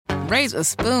raise a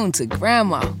spoon to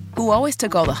Grandma, who always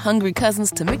took all the hungry cousins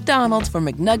to McDonald's for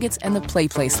McNuggets and the Play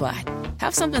Slide.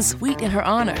 Have something sweet in her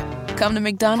honor. Come to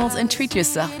McDonald's and treat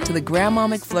yourself to the Grandma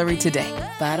McFlurry today.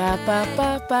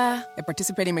 Ba-da-ba-ba-ba. At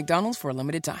participating McDonald's for a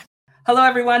limited time. Hello,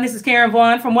 everyone. This is Karen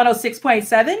Vaughn from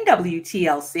 106.7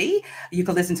 WTLC. You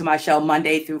can listen to my show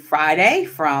Monday through Friday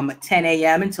from 10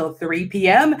 a.m. until 3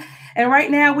 p.m. And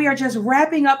right now we are just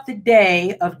wrapping up the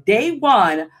day of day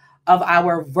one of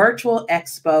our virtual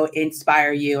expo,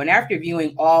 Inspire You. And after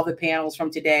viewing all the panels from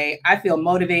today, I feel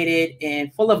motivated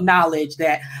and full of knowledge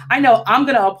that I know I'm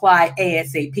going to apply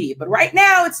ASAP. But right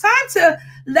now it's time to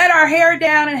let our hair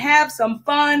down and have some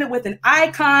fun with an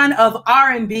icon of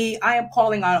R&B. I am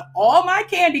calling on all my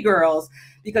Candy girls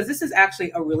because this is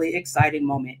actually a really exciting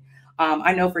moment.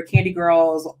 I know for Candy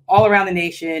girls all around the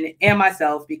nation and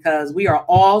myself, because we are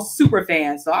all super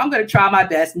fans. So I'm going to try my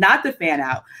best not to fan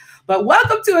out. But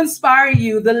welcome to Inspire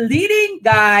You, the leading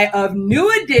guy of New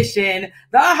Edition,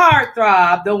 the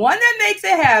heartthrob, the one that makes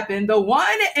it happen, the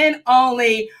one and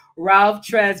only Ralph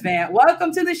Tresvant.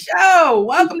 Welcome to the show.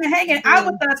 Welcome to hanging out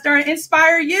with us during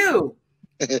Inspire You.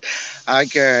 Hi,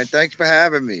 Karen. Thanks for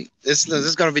having me. This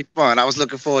is going to be fun. I was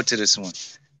looking forward to this one.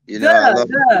 You know,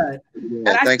 good. Yeah, and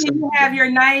I see you have your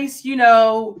nice,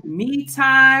 me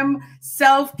time,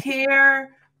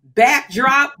 self-care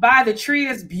backdrop by the tree.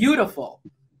 Is beautiful.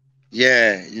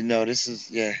 Yeah, this is,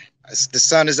 the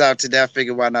sun is out today. I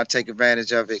figured why not take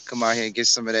advantage of it? Come out here and get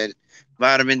some of that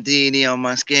vitamin D on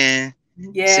my skin.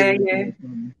 Yeah.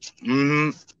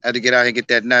 Had to get out here and get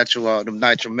that natural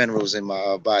minerals in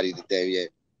my body today. Yeah,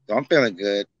 so I'm feeling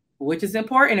good. Which is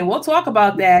important. And we'll talk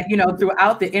about that,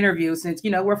 throughout the interview, since,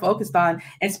 we're focused on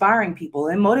inspiring people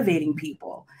and motivating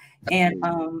people. And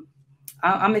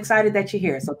I'm excited that you're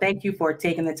here. So thank you for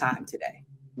taking the time today.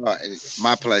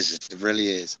 My pleasure. It really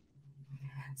is.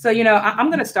 So, I'm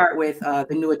going to start with the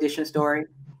New Edition story.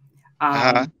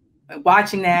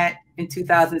 Watching that in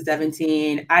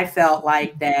 2017, I felt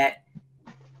like that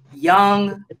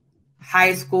young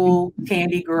high school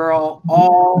Candy girl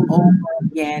all over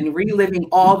again, reliving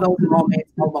all those moments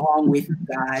along with you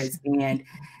guys. And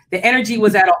the energy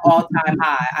was at an all-time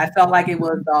high. I felt like it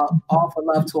was the All for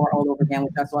Love tour all over again,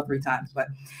 which I saw 3 times. But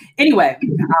anyway,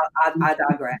 I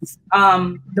digress.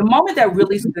 The moment that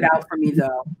really stood out for me,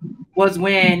 though, was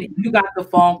when you got the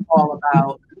phone call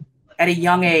about, at a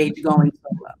young age, going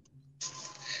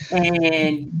solo.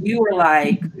 And you were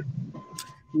like,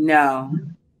 no,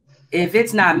 if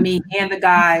it's not me and the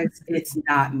guys, it's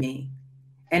not me.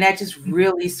 And that just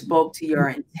really spoke to your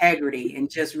integrity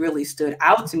and just really stood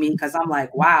out to me, because I'm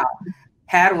like, wow,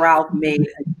 had Ralph made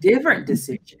a different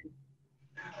decision,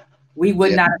 we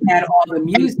would not have had all the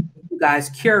music you guys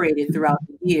curated throughout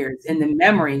the years and the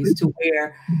memories, to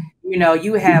where,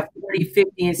 you have 40,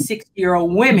 50, and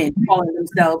 60-year-old women calling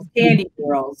themselves Candy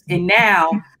girls. And now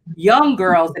young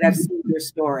girls that have seen your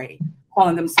story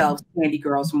calling themselves Candy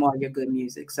girls from all your good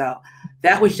music. So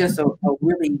that was just a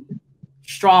really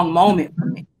strong moment for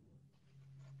me.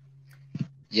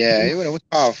 Yeah, it was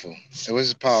powerful. It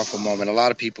was a powerful moment. A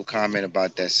lot of people comment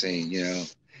about that scene,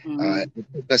 It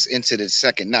took us into the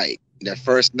second night. That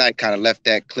first night kind of left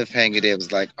that cliffhanger there. It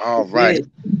was like, all right,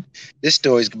 this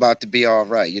story's about to be all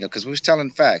right, because we was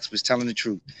telling facts. We was telling the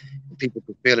truth. People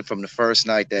could feel it from the first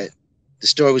night that the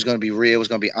story was going to be real, was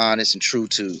going to be honest and true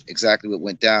to exactly what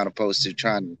went down, opposed to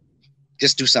trying to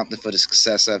just do something for the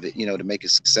success of it, to make it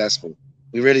successful.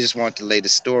 We really just wanted to lay the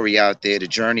story out there, the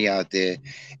journey out there,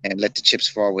 and let the chips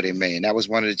fall where they may. And that was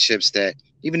one of the chips that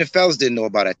even the fellas didn't know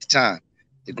about at the time.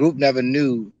 The group never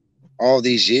knew all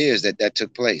these years that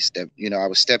took place, that, I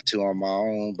was stepped to on my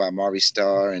own by Maury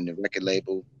Starr and the record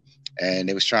label. And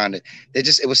it was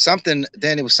it was something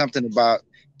about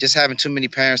just having too many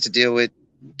parents to deal with,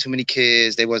 too many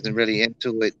kids. They wasn't really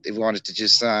into it. They wanted to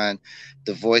just sign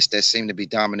the voice that seemed to be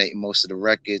dominating most of the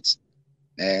records.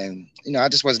 And, I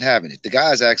just wasn't having it. The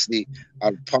guys actually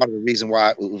are part of the reason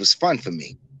why it was fun for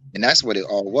me. And that's what it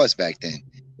all was back then.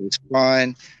 It was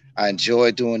fun. I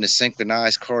enjoyed doing the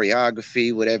synchronized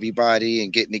choreography with everybody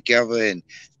and getting together and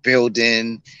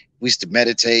building. We used to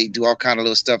meditate, do all kind of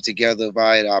little stuff together.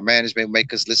 Our management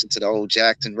make us listen to the old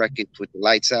Jackson records with the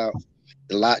lights out,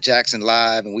 the Jackson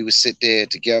Live, and we would sit there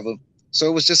together. So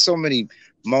it was just so many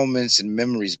moments and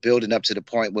memories building up to the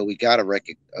point where we got a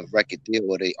record deal,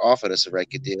 or they offered us a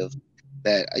record deal,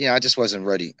 that I just wasn't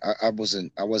ready. I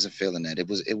wasn't feeling that.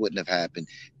 It wouldn't have happened.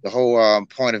 The whole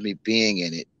point of me being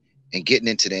in it and getting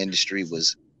into the industry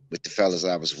was with the fellas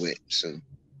I was with. So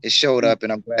it showed up,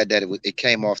 and I'm glad that it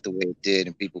came off the way it did,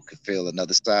 and people could feel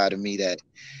another side of me that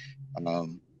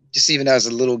just even as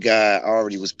a little guy, I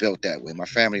already was built that way. My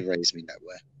family raised me that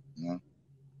way.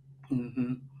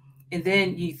 Mm-hmm. And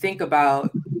then you think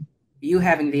about you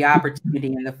having the opportunity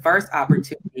and the first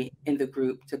opportunity in the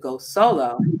group to go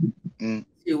solo, Mm.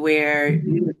 to where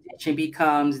New Edition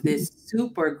becomes this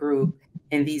super group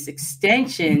and these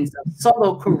extensions of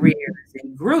solo careers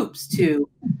and groups, to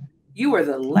you were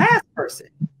the last person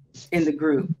in the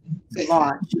group to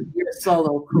launch your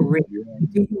solo career.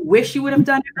 Do you wish you would have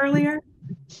done it earlier?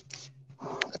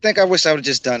 I think I wish I would have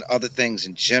just done other things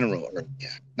in general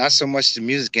earlier. Not so much the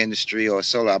music industry or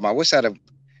solo album. I wish I'd have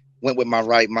went with my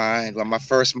right mind. Well, my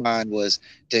first mind was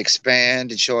to expand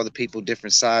and show other people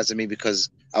different sides of me, because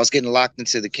I was getting locked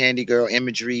into the Candy Girl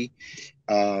imagery,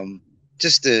 um,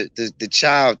 just the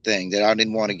child thing that I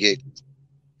didn't want to get.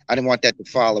 I didn't want that to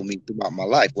follow me throughout my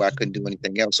life, where I couldn't do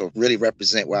anything else or really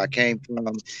represent where I came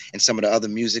from and some of the other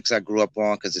musics I grew up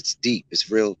on, because it's deep,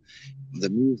 it's real. The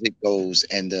music goes,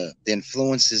 and the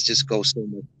influences just go so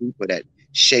much deeper, that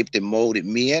shaped and molded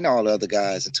me and all the other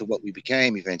guys into what we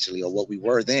became eventually, or what we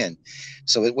were then.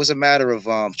 So it was a matter of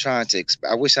trying to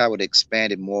I wish I would have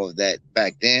expanded more of that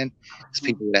back then, because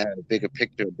people would have had a bigger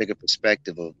picture, a bigger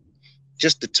perspective of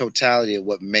just the totality of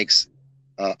what makes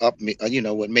up me,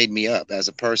 what made me up as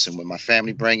a person. With my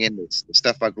family bringing the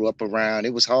stuff I grew up around,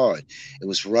 it was hard, it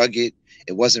was rugged,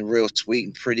 it wasn't real sweet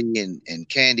and pretty and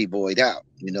candy boyed out.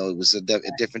 It was a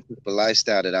different type of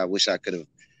lifestyle that I wish I could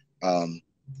have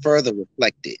further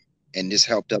reflected, and just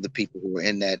helped other people who were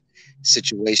in that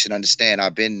situation understand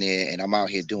I've been there and I'm out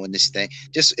here doing this thing.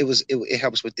 Just it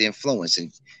helps with the influence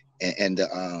and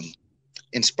the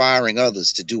inspiring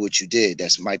others to do what you did,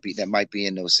 that might be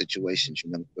in those situations.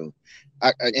 So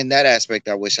in that aspect,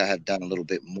 I wish I had done a little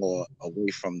bit more away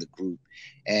from the group.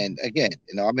 And again,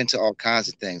 I'm into all kinds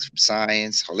of things, from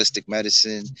science, holistic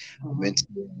medicine. I'm into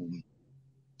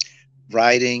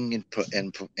writing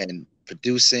and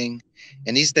producing,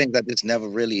 and these things I just never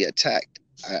really attacked.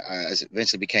 I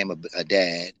eventually became a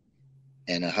dad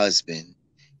and a husband,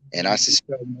 and I just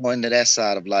fell more into that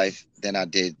side of life than I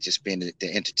did just being the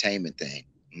entertainment thing.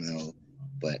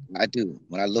 But I do,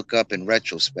 when I look up in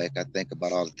retrospect, I think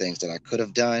about all the things that I could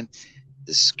have done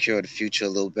to secure the future a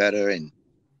little better, and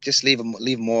just leave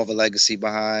more of a legacy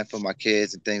behind for my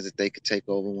kids, and things that they could take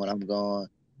over when I'm gone.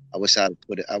 I wish I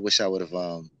would have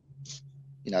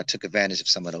I took advantage of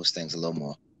some of those things a little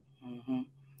more. Mm-hmm.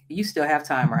 You still have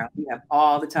time around. You have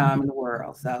all the time in the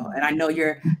world. So, and I know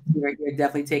you're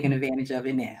definitely taking advantage of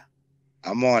it now.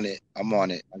 I'm on it. I'm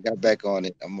on it. I got back on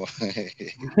it. I'm on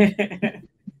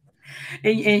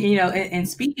and, and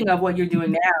speaking of what you're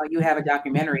doing now, you have a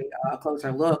documentary, a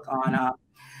closer look on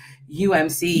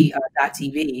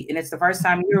UMC.TV, and it's the first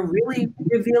time you're really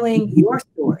revealing your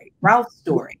story, Ralph's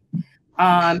story,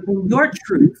 and your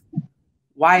truth.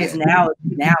 Why is now is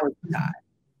the time?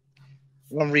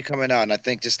 Well, I'm coming out, and I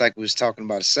think just like we was talking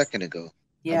about a second ago,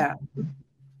 yeah, I'm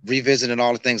revisiting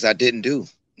all the things I didn't do.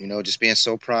 Just being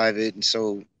so private and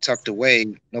so tucked away,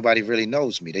 nobody really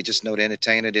knows me. They just know the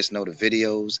entertainer, they just know the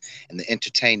videos and the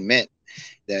entertainment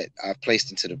that I've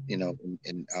placed into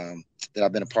that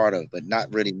I've been a part of, but not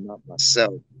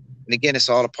myself. And again, it's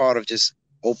all a part of just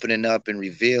opening up and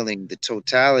revealing the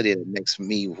totality that makes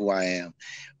me who I am,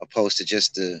 opposed to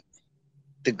just the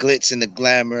glitz and the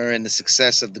glamour and the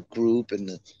success of the group and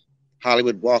the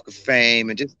Hollywood Walk of Fame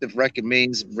and just the record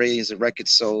millions of records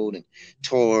sold and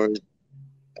tours.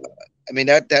 I mean,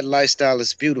 that lifestyle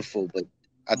is beautiful, but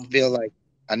I feel like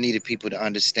I needed people to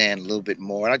understand a little bit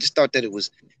more. And I just thought that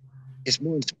it's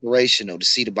more inspirational to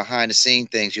see the behind the scene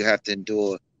things you have to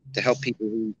endure to help people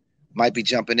who might be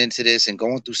jumping into this and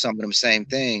going through some of them same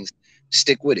things.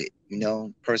 Stick with it,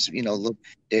 look,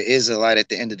 there is a light at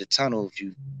the end of the tunnel if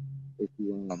you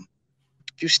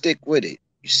stick with it.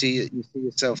 You see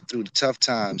yourself through the tough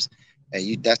times,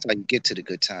 and that's how you get to the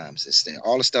good times.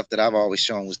 All the stuff that I've always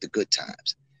shown was the good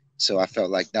times. So I felt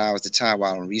like now is the time,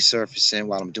 while I'm resurfacing,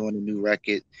 while I'm doing a new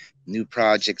record, new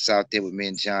projects out there with me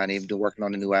and Johnny. I'm working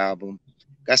on a new album.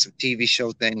 Got some TV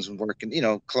show things I'm working,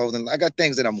 clothing. I got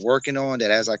things that I'm working on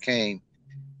that as I came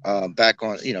back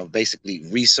on, basically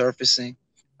resurfacing,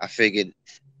 I figured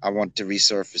I wanted to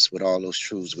resurface with all those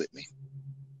truths with me.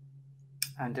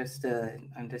 Understood.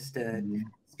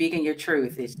 Speaking your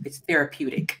truth, it's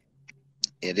therapeutic.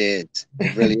 It is.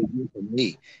 It really is for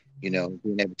me. Being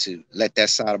able to let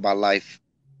that side of my life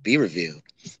be revealed.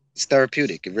 It's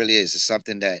therapeutic. It really is. It's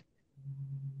something that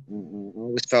I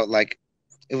always felt like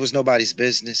it was nobody's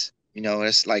business.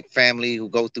 It's like family who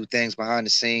go through things behind the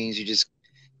scenes.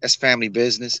 That's family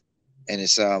business. And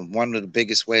it's one of the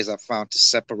biggest ways I've found to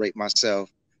separate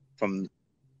myself from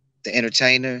the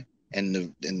entertainer and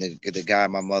the guy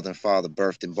my mother and father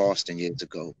birthed in Boston years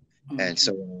ago. And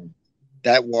so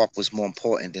that walk was more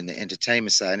important than the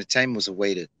entertainment side. Entertainment was a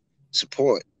way to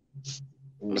support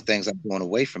all the things I'm doing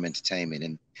away from entertainment,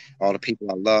 and all the people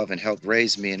I love and helped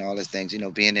raise me and all those things,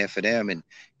 being there for them and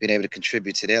being able to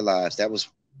contribute to their lives.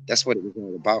 That's what it was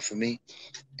all about for me.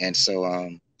 And so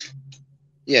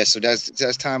yeah, so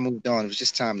that's time moved on. It was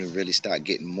just time to really start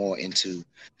getting more into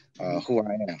who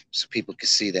I am, so people could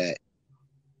see that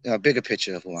bigger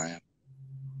picture of who I am.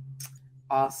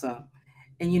 Awesome.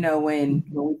 And when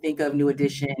we think of New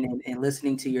Edition and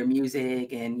listening to your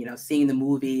music and seeing the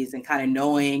movies and kind of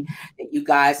knowing that you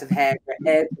guys have had your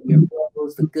ebbs and your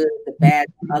flows, the good, the bad,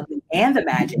 the ugly, and the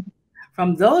magic.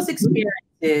 From those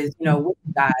experiences, with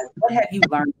you guys, what have you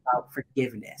learned about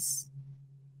forgiveness?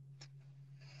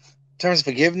 In terms of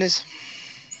forgiveness,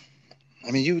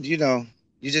 I mean, you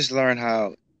just learn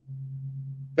how,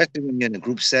 especially when you're in a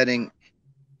group setting,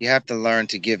 you have to learn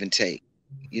to give and take.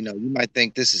 You might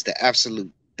think this is the absolute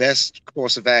best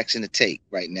course of action to take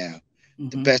right now,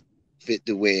 the best fit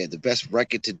to wear, the best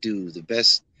record to do, the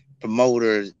best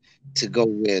promoter to go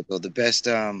with, or the best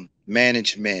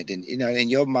management. And in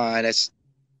your mind, that's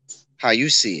how you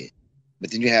see it.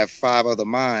 But then you have five other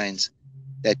minds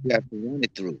that you have to run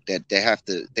it through, that they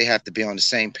have to be on the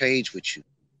same page with you.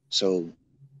 So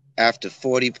after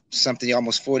 40 something,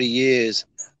 almost 40 years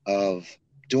of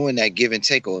doing that give and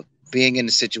take, or being in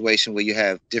a situation where you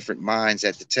have different minds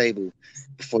at the table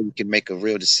before you can make a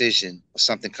real decision or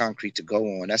something concrete to go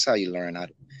on, that's how you learn how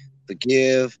to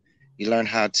forgive. You learn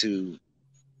how to,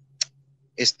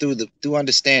 it's through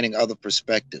understanding other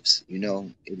perspectives. You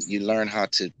learn how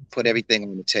to put everything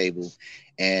on the table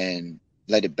and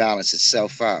let it balance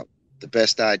itself out. The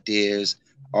best ideas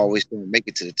always don't make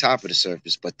it to the top of the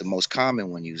surface, but the most common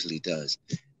one usually does.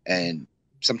 And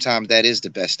sometimes that is the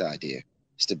best idea.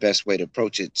 It's the best way to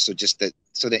approach it. So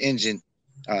so the engine,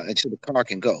 until the car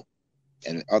can go.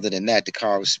 And other than that, the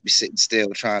car will be sitting still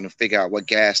trying to figure out what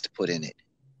gas to put in it,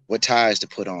 what tires to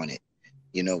put on it,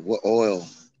 what oil.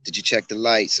 Did you check the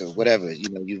lights or whatever?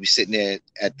 You'd be sitting there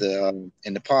at the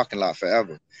in the parking lot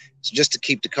forever. So just to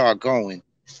keep the car going,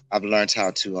 I've learned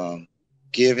how to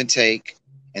give and take,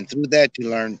 and through that you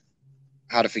learn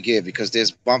how to forgive, because there's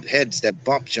bump heads that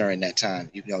bump during that time.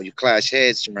 You clash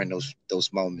heads during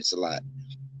those moments a lot,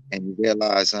 and you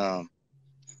realize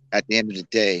at the end of the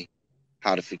day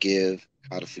how to forgive,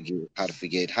 how to forgive, how to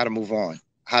forget, how to move on,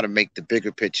 how to make the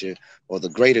bigger picture or the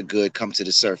greater good come to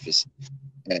the surface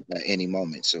at any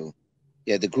moment. So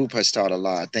yeah, the group has taught a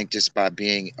lot. I think just by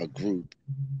being a group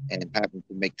and having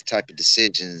to make the type of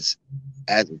decisions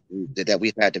as a group that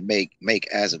we've had to make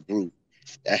as a group,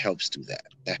 that helps do that.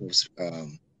 That helps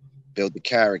build the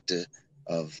character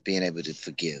of being able to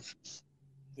forgive.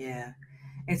 Yeah.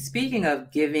 And speaking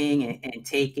of giving and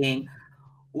taking,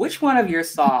 which one of your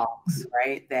songs,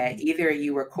 right, that either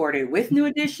you recorded with New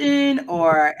Edition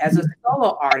or as a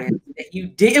solo artist that you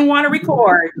didn't want to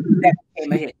record that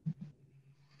became a hit?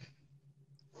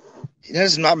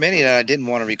 There's not many that I didn't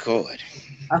want to record.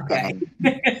 Okay.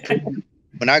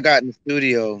 When I got in the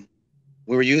studio,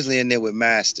 we were usually in there with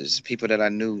masters, people that I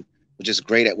knew were just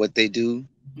great at what they do.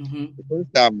 The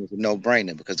first album was a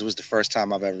no-brainer because it was the first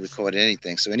time I've ever recorded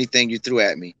anything. So anything you threw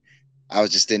at me, I was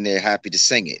just in there happy to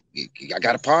sing it. I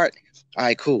got a part? All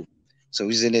right, cool. So we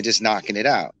was in there just knocking it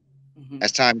out.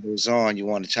 As time goes on, you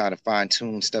want to try to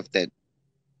fine-tune stuff that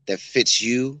fits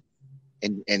you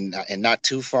and not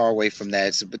too far away from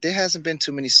that. So, but there hasn't been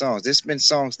too many songs. There's been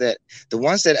songs that the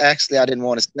ones that actually I didn't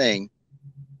want to sing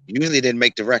usually didn't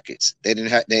make the records. They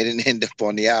didn't end up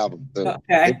on the album. So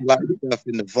there's a lot of stuff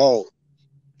in the vault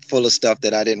full of stuff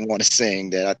that I didn't want to sing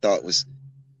that I thought was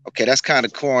okay, that's kind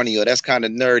of corny or that's kind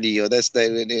of nerdy or that's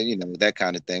that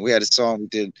kind of thing. We had a song we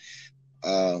did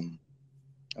a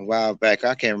while back.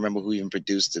 I can't remember who even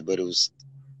produced it, but it was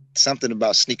something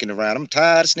about sneaking around. I'm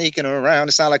tired of sneaking around.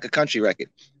 It sounded like a country record,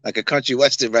 like a country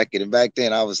western record. And back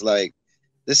then I was like,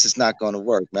 this is not going to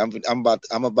work, man.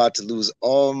 I'm about to lose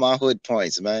all my hood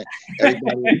points, man.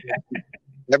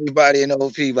 Everybody in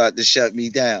OP about to shut me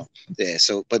down there.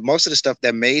 So, but most of the stuff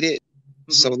that made it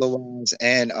solo wise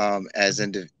and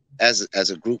as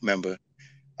a group member,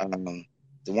 the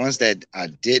ones that I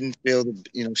didn't feel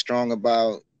strong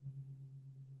about,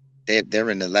 they're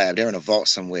in the lab. They're in a vault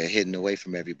somewhere, hidden away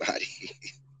from everybody.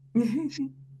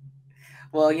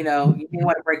 Well, you may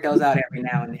want to break those out every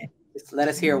now and then. Just let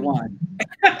us hear one.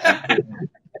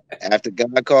 After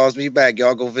God calls me back,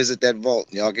 y'all go visit that vault.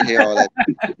 Y'all can hear all that.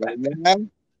 Right now,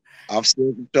 I'm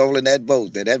still controlling that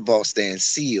boat. That vault stands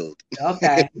sealed.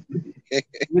 Okay.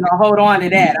 Hold on to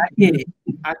that. I get it.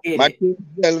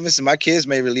 Listen, my kids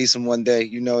may release them one day.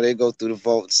 They go through the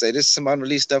vault and say, this is some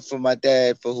unreleased stuff for my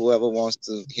dad, for whoever wants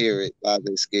to hear it while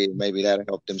they're scared. Maybe that'll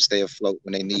help them stay afloat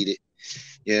when they need it.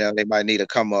 They might need a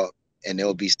come up and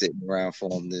they'll be sitting around for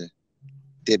them to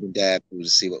dib and dab through to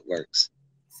see what works.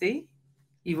 See,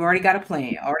 you've already got a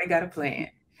plan. Already got a plan.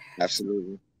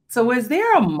 Absolutely. So, was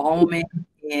there a moment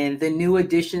in the New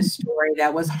Edition story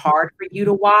that was hard for you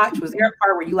to watch? Was there a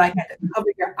part where you like had to cover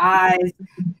your eyes,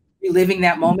 reliving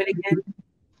that moment again?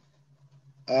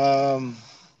 Um,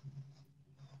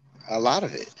 a lot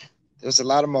of it. There was a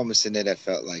lot of moments in there that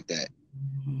felt like that.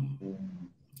 Hmm.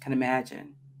 Can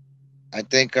imagine. I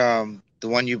think the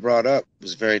one you brought up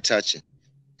was very touching.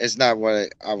 It's not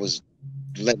what I was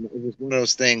letting. It was one of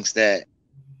those things that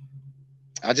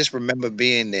I just remember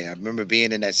being there. I remember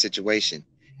being in that situation,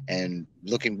 and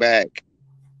looking back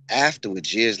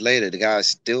afterwards, years later, the guy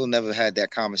still never had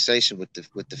that conversation with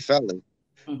the fella,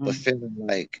 but Hmm. feeling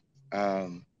like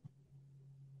um,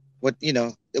 what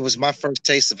it was my first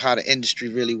taste of how the industry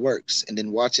really works, and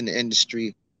then watching the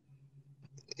industry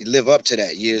live up to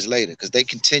that years later because they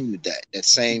continued that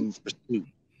same pursuit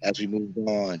as we moved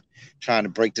on, trying to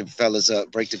break the fellas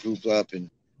up, break the group up, and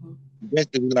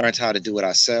eventually we learned how to do it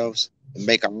ourselves and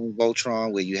make our own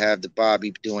Voltron where you have the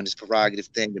Bobby doing his prerogative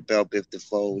thing, the Bell Biv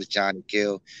DeVoe, the Johnny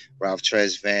Gill, Ralph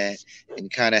Tresvant, and you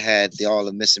kind of had all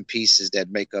the missing pieces that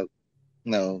make up,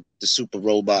 the super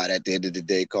robot at the end of the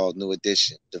day called New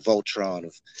Edition, the Voltron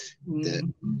of the.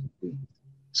 Hmm.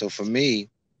 So for me,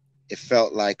 it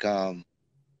felt like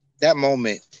that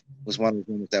moment was one of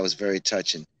the moments that was very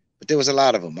touching. But there was a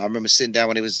lot of them. I remember sitting down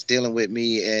when they was dealing with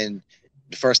me, and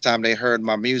the first time they heard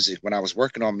my music when I was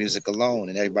working on music alone,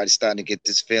 and everybody starting to get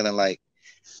this feeling like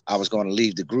I was going to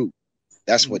leave the group.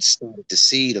 That's what started the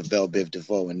seed of Bell Biv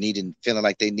DeVoe and feeling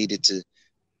like they needed to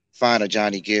find a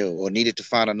Johnny Gill or needed to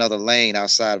find another lane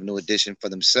outside of New Edition for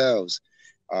themselves,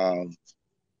 um,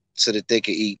 so that they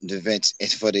could eat the events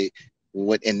and for the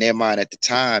what in their mind at the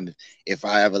time, if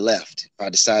I ever left, if I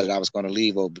decided I was going to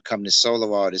leave or become this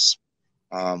solo artist,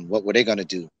 what were they going to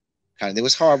do? Kind of, it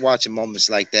was hard watching moments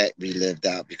like that relived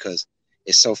out because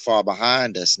it's so far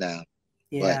behind us now.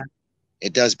 But Yeah.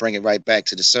 it does bring it right back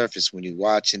to the surface when you're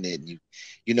watching it.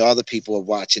 And other people are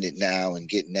watching it now and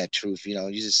getting that truth.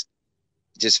 You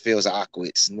just feels awkward.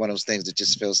 It's one of those things that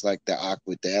just feels like the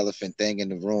awkward, the elephant thing in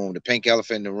the room, the pink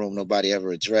elephant in the room nobody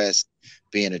ever addressed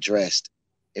being addressed.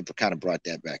 It kind of brought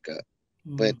that back up.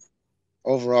 But Mm.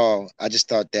 overall, I just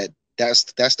thought that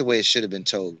that's the way it should have been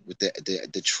told with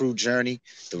the true journey,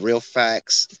 the real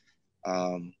facts.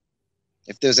 Um,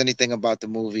 if there's anything about the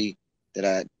movie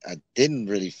that I didn't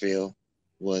really feel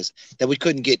was that we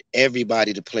couldn't get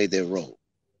everybody to play their role.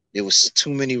 There was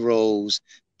too many roles,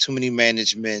 too many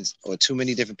managements, or too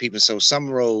many different people. So some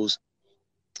roles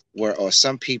or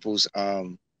some people's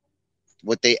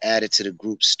what they added to the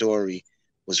group story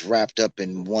was wrapped up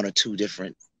in one or two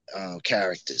different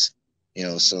characters.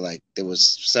 So like there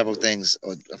was several things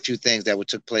or a few things that would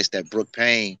took place that Brooke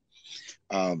Payne,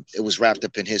 it was wrapped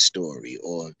up in his story,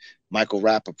 or Michael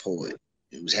Rappaport.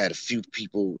 It had a few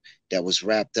people that was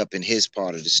wrapped up in his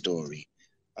part of the story.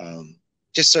 Um,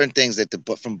 just certain things that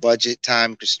from budget,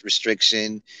 time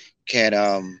restriction,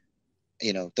 can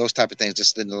those type of things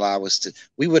just didn't allow us to.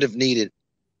 We would have needed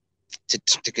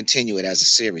to continue it as a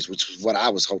series, which was what I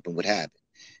was hoping would happen.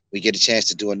 We get a chance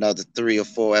to do another 3 or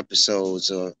 4 episodes,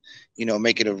 or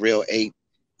make it a real eight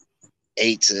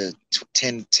to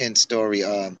 10 story,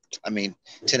 I mean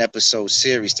 10 episode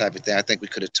series type of thing. I think we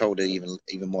could have told it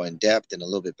even more in depth and a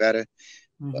little bit better.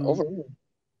 But Hmm. overall,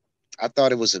 I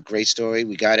thought it was a great story.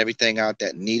 We got everything out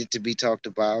that needed to be talked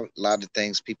about. A lot of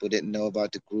things people didn't know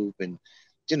about the group, and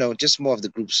just more of the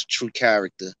group's true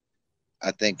character,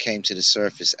 I think, came to the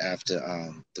surface after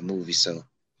the movie. So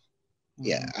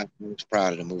yeah, Hmm. I was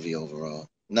proud of the movie overall.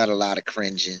 Not a lot of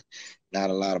cringing, not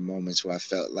a lot of moments where I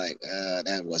felt like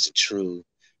that wasn't true.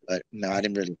 But no, I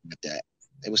didn't really get that.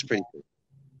 It was pretty cool.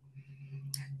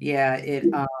 Yeah, it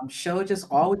showed just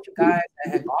all what you guys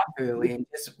had gone through and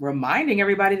just reminding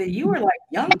everybody that you were like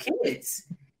young kids.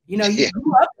 You Yeah,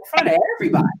 grew up in front of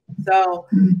everybody. So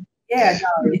yeah, yeah,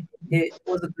 no, it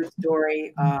was a good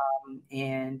story.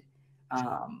 And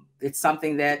it's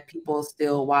something that people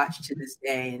still watch to this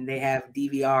day, and they have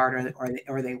DVR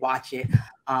or they watch it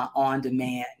on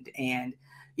demand. And,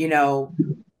 you know,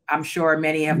 I'm sure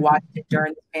many have watched it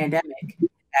during this pandemic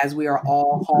as we are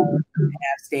all home,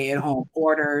 have stay at home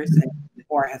orders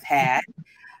or have had,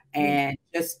 and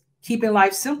just keeping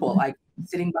life simple, like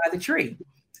sitting by the tree.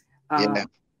 yeah,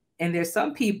 Um, and there's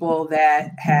some people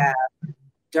that have,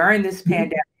 during this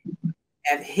pandemic,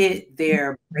 have hit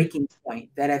their breaking point,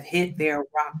 that have hit their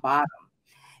rock bottom.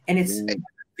 And it's right,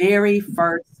 the very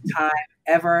first time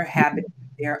ever happened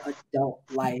their adult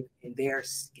life and they're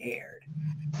scared.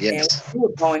 And Yes. you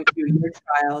were going through your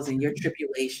trials and your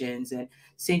tribulations, and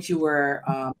since you were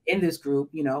in this group,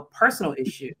 personal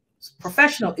issues,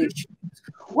 professional issues,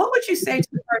 what would you say to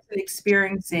the person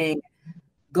experiencing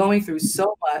going through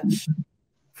so much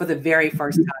for the very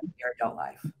first time in their adult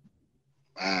life?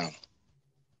 Wow.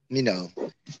 You know,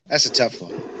 that's a tough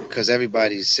one because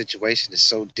everybody's situation is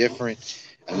so different.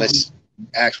 Unless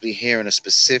actually hearing a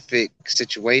specific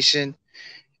situation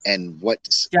and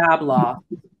what's Job loss,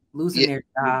 losing yeah, their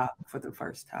job for the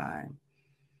first time.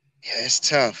 yeah, it's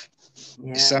tough.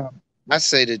 It's Yeah. I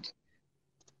say that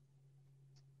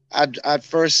I'd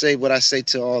first say what I say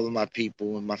to all of my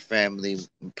people and my family,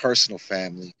 and personal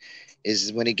family,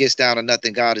 is when it gets down to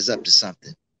nothing, God is up to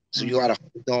something. So you Mm. gotta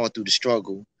hold on through the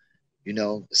struggle.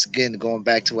 It's again going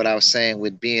back to what I was saying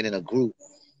with being in a group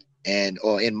and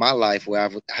or in my life where I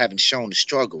haven't shown the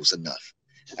struggles enough.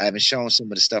 I haven't shown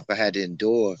some of the stuff I had to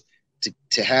endure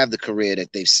to have the career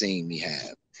that they've seen me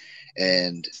have.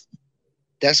 And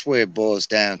that's where it boils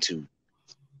down to.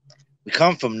 We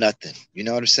come from nothing. You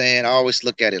know what I'm saying? I always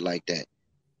look at it like that.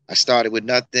 I started with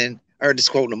nothing. I heard this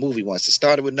quote in a movie once. I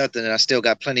started with nothing and I still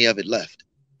got plenty of it left.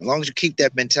 As long as you keep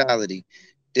that mentality,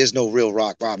 there's no real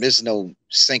rock bottom. There's no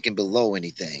sinking below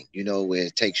anything, where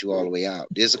it takes you all the way out.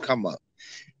 There's a come up.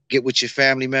 Get with your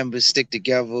family members, stick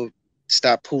together,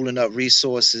 stop pooling up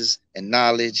resources and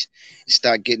knowledge,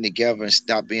 start getting together and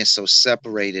stop being so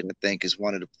separated. I think is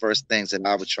one of the first things that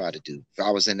I would try to do if I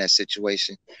was in that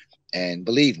situation. And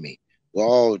believe me, we're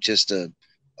all a,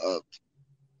 a,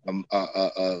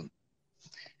 a, a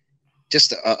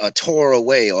just a tour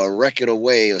away or a record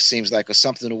away or seems like or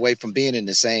something away from being in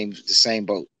the same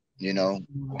boat. I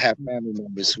have family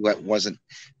members who wasn't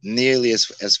nearly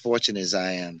as fortunate as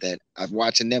I am that I'm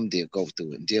watching them go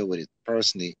through it and deal with it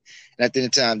personally. And at the end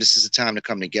of the time, this is a time to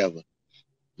come together.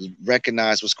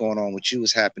 Recognize what's going on with you,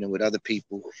 what's happening with other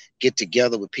people. Get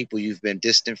together with people you've been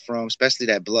distant from, especially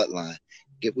that bloodline.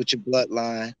 Get with your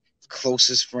bloodline,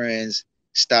 closest friends.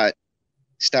 Start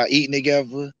eating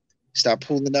together, start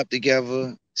pulling up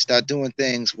together, start doing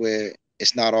things where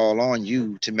it's not all on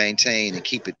you to maintain and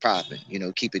keep it popping,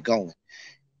 keep it going.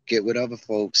 Get with other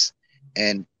folks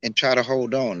and try to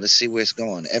hold on. Let's see where it's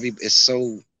going.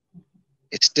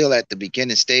 It's still at the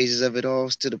beginning stages of it all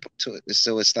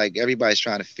so it's like everybody's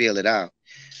trying to feel it out.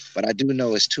 But I do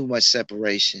know it's too much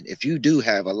separation. If you do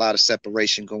have a lot of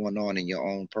separation going on in your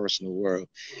own personal world,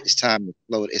 it's time to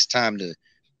float. It's time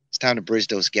to bridge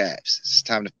those gaps. It's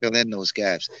time to fill in those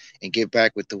gaps and get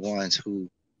back with the ones who,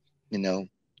 you know,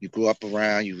 you grew up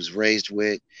around, you was raised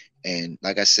with, and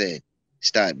like I said,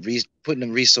 start putting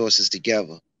them resources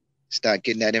together. Start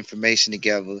getting that information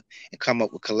together and come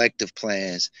up with collective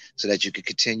plans so that you can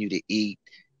continue to eat,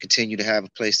 continue to have a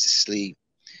place to sleep,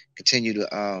 continue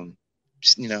to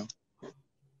you know,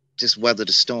 just weather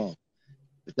the storm.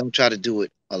 But don't try to do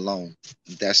it alone.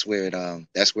 That's where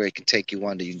it can take you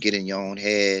under. You can get in your own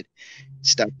head,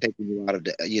 stop taking you out of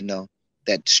the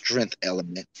that strength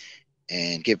element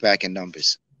and get back in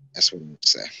numbers. That's what I would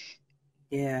say.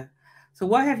 Yeah. So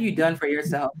what have you done for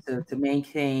yourself to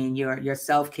maintain your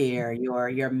self-care,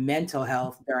 your mental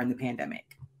health during the pandemic?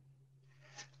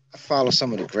 I follow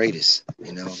some of the greatest.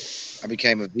 I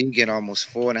became a vegan almost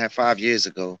 4.5, 5 years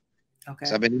ago. So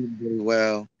Okay. I've been eating really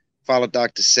well. Follow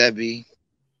Dr. Sebi,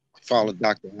 follow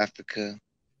Dr. Africa,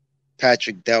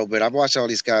 Patrick Delbert. I've watched all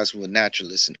these guys who are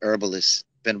naturalists and herbalists.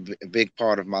 Been a big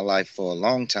part of my life for a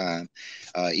long time,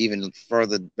 even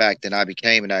further back than I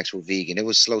became an actual vegan. It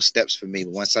was slow steps for me,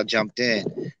 but once I jumped in,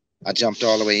 I jumped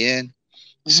all the way in.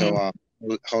 So,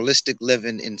 Hmm. holistic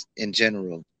living in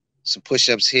general. Some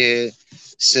push-ups here,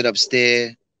 sit-ups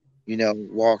there.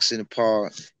 Walks in the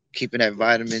park, keeping that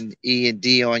vitamin E and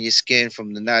D on your skin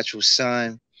from the natural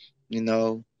sun. You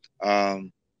know,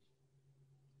 um,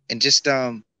 and just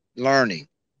learning.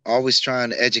 Always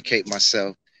trying to educate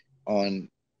myself on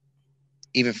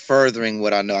even furthering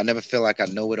what I know. I never feel like I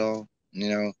know it all.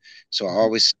 So I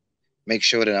always make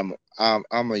sure that I'm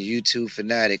a YouTube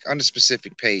fanatic on the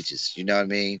specific pages. You know what I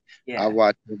mean? I Yeah.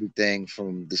 watch everything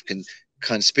from this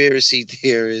conspiracy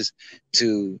theories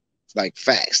to like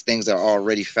facts, things that are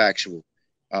already factual.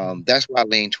 That's what I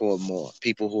lean toward more.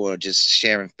 People who are just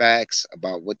sharing facts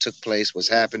about what took place, what's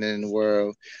happening in the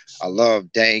world. I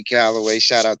love Dane Calloway.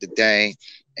 Shout out to Dane.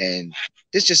 And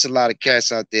there's just a lot of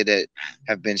cats out there that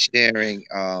have been sharing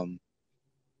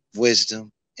wisdom,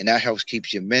 and that helps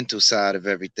keep your mental side of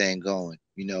everything going,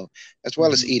 as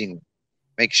well as Hmm. eating.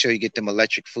 Make sure you get them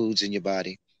electric foods in your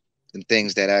body and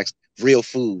things that act real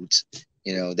foods,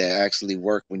 that actually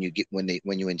work when you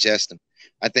ingest them.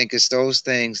 I think it's those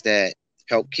things that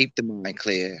help keep the mind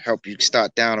clear, help you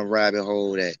start down a rabbit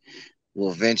hole that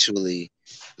will eventually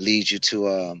lead you to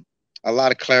a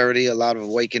lot of clarity, a lot of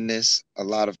awakeness, a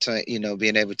lot of time,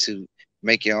 being able to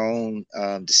make your own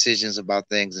decisions about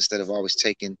things instead of always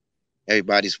taking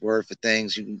everybody's word for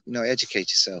things. Educate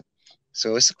yourself.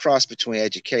 So it's a cross between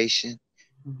education,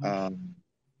 um,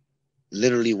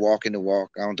 literally walking the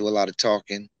walk. I don't do a lot of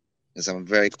talking because I'm a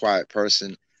very quiet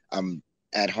person. I'm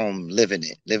at home living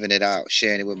it out,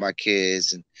 sharing it with my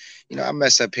kids. And, I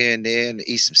mess up here and there and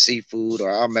eat some seafood,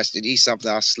 or eat something,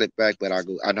 I'll slip back, but I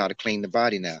know how to clean the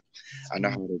body now. I know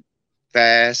how to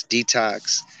fast,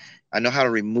 detox. I know how to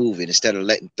remove it instead of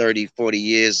letting 30, 40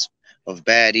 years of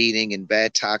bad eating and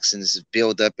bad toxins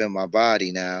build up in my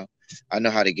body now. I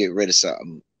know how to get rid of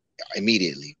something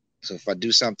immediately. So if I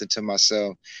do something to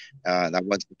myself that I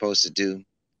wasn't supposed to do,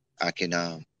 I can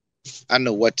I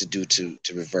know what to do to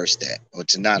reverse that, or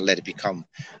to not let it become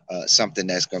something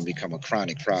that's going to become a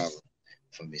chronic problem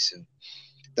for me. So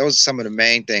those are some of the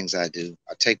main things I do.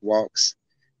 I take walks.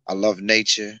 I love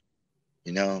nature.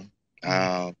 You know,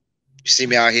 you see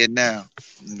me out here now,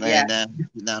 laying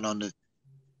down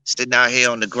sitting out here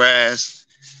on the grass.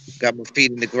 Got my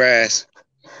feet in the grass.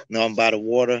 I'm by the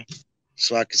water,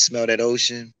 so I can smell that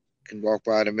ocean. Can walk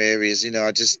by them areas.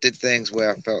 I just did things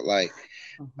where I felt like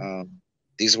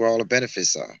these were all the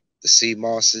benefits are. The sea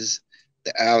mosses,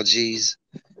 the algae,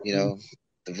 the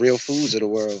real foods of the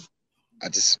world.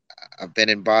 I've been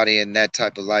embodying that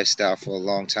type of lifestyle for a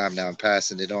long time now. I'm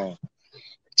passing it on.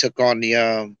 Took on the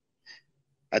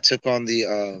I took on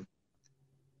the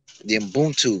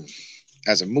Ubuntu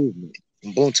as a movement.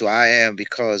 Ubuntu, I am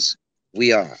because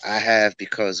we are. I have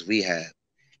because we have.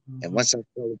 And once I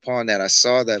fell upon that, I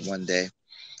saw that one day,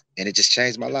 and it just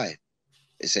changed my life.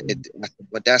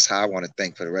 But that's how I want to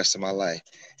think for the rest of my life.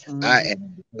 I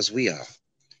am because we are.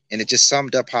 And it just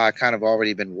summed up how I kind of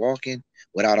already been walking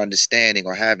without understanding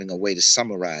or having a way to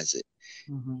summarize it.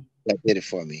 That did it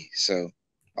for me. So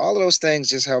all of those things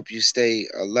just help you stay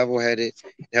level-headed.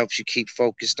 It helps you keep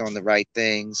focused on the right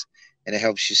things, and it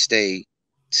helps you stay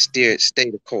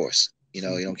the course. You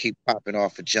don't keep popping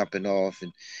off and jumping off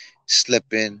and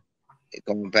slipping,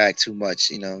 going back too much.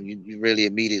 You really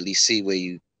immediately see where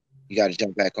you got to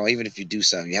jump back on. Even if you do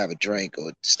something, you have a drink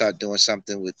or start doing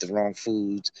something with the wrong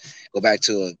foods, go back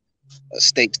to a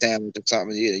steak sandwich or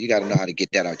something. You got to know how to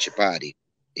get that out your body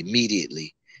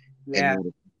immediately. Yeah.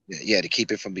 To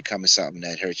keep it from becoming something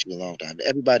that hurts you a long time.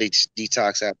 Everybody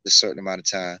detox after a certain amount of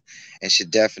time and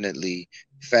should definitely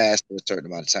fast for a certain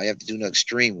amount of time. You have to do an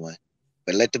extreme one,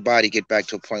 but let the body get back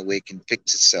to a point where it can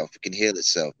fix itself, it can heal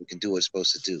itself, it can do what it's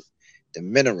supposed to do. The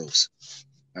minerals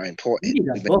are important.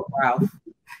 You need a book, Ralph.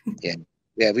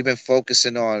 Yeah, we've been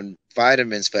focusing on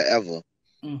vitamins forever,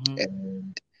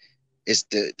 and it's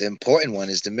the important one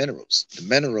is the minerals. The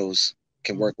minerals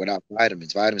can work without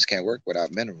vitamins. Vitamins can't work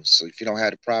without minerals. So if you don't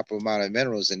have the proper amount of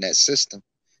minerals in that system,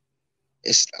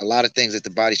 it's a lot of things that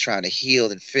the body's trying to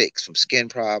heal and fix, from skin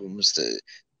problems to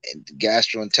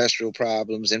gastrointestinal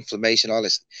problems, inflammation, all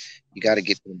this. You got to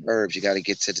get them herbs. You got to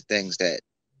get to the things that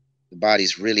the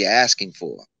body's really asking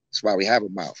for. That's why we have a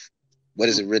mouth. What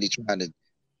is it really trying to?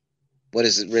 What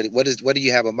is it really? What do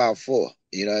you have a mouth for?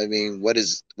 You know what I mean? What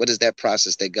is that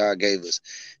process that God gave us?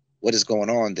 What is going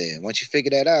on there? Once you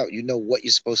figure that out, you know what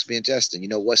you're supposed to be ingesting. You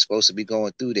know what's supposed to be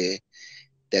going through there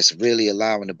that's really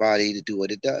allowing the body to do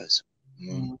what it does.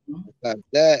 Like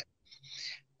that,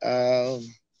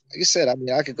 like I said, I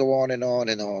mean, I could go on and on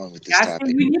and on with this I topic.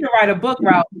 think you need to write a book,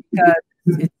 Ralph, because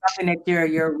it's something that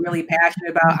you're really passionate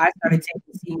about. I started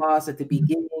taking sea moss at the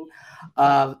beginning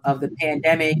of the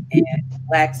pandemic and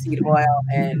black seed oil,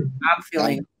 and I'm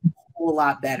feeling a whole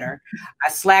lot better. I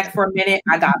slacked for a minute.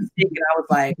 I got sick, and I was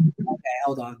like, okay,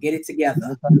 hold on, get it together.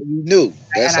 That's how you knew.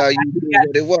 That's how you knew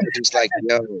what it was. It's like,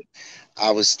 I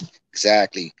was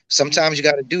exactly. Sometimes you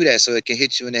got to do that so it can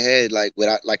hit you in the head, like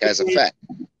as a fact.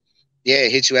 Yeah,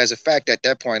 it hits you as a fact at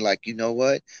that point. Like, you know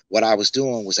what I was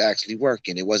doing was actually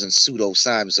working. It wasn't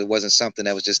pseudoscience. It wasn't something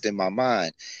that was just in my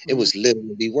mind. It was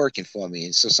literally working for me.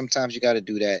 And so sometimes you got to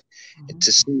do that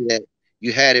to see that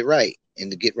you had it right and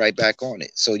to get right back on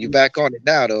it. So you're back on it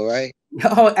now, though, right?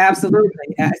 Oh,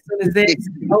 absolutely. As soon as it's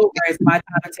over, it's my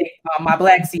time to take my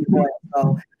black seed oil.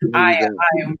 So I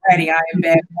am ready. I am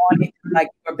back on it. Like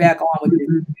we're back on with the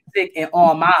music and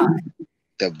all mine.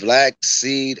 The black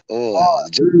seed oil.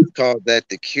 Jesus called that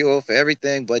the cure for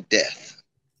everything but death.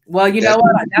 Well, you know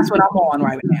what? That's what I'm on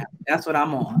right now. That's what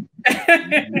I'm on.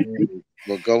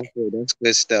 Well, go for it. That's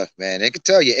good stuff, man. It can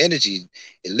tell your energy.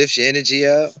 It lifts your energy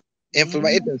up.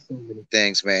 Inflammation. It does so many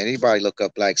things, man. Anybody look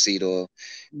up black seed oil,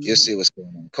 you'll see what's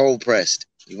going on. Cold pressed.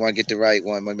 You want to get the right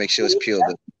one. Want to make sure it's pure.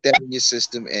 But that in your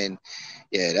system, and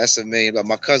yeah, that's $1 million. But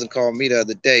my cousin called me the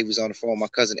other day. He was on the phone with my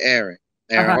cousin Aaron.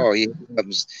 Aaron Hall.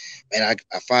 Man, I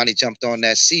finally jumped on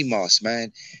that CMOS,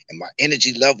 man, and my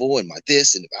energy level and my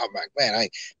this, and I'm like, man,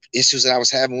 issues that I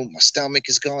was having with my stomach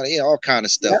is gone. Yeah, all kind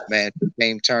of stuff, man.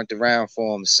 Game turned around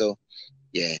for him. So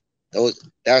yeah,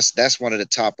 that's one of the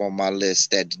top on my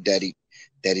list. That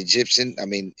Egyptian. I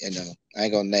mean, I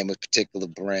ain't gonna name a particular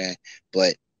brand,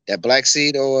 but that black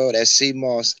seed oil, that sea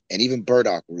moss, and even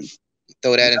burdock root.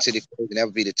 Throw that into the equation. That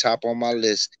would be the top on my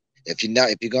list. If you're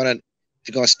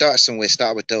gonna start somewhere,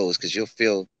 start with those, because you'll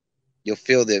feel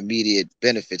the immediate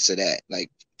benefits of that.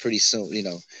 Like pretty soon,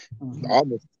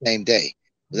 almost the same day.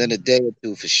 Within a day or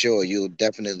two, for sure, you'll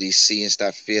definitely see and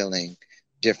start feeling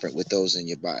different with those in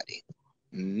your body.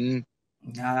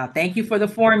 Thank you for the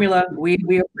formula.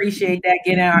 We appreciate that.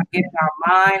 Getting our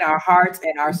mind, our hearts,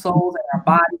 and our souls and our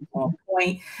bodies on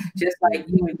point. Just like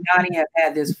you and Johnny have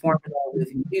had this formula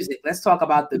with music. Let's talk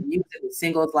about the music with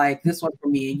singles like this one for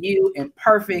Me and You and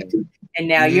Perfect. And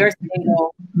now your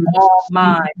single, All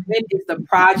Mine. When is the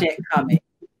project coming,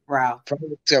 Ralph?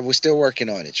 We're still working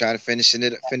on it, trying to finish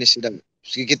it up.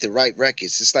 So you get the right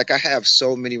records. It's like I have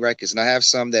so many records, and I have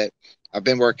some that I've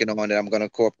been working on that I'm going to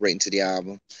incorporate into the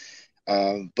album.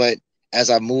 But as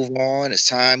I move on, as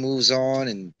time moves on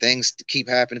and things keep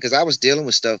happening, because I was dealing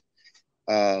with stuff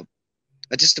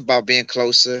just about being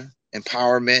closer,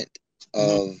 empowerment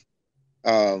of,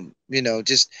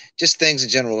 just things in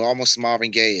general, almost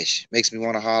Marvin Gaye-ish, makes me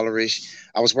want to hollerish.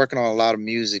 I was working on a lot of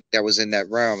music that was in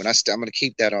that realm, and I'm going to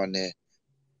keep that on there.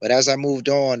 But as I moved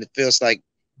on, it feels like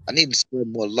I need to spread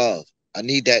more love. I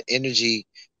need that energy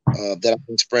that I've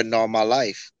been spreading all my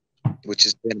life, which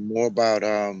has been more about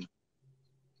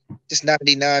just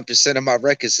 99% of my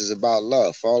records is about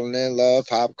love, falling in love,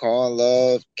 popcorn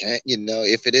love,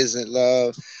 if it isn't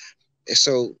love.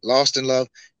 So lost in love.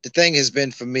 The thing has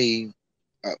been for me,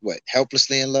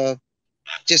 helplessly in love,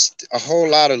 just a whole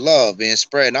lot of love being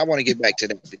spread. And I want to get back to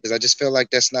that, because I just feel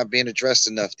like that's not being addressed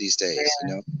enough these days.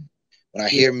 When I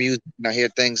hear music and I hear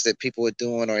things that people are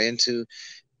doing or into,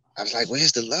 I was like,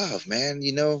 where's the love, man?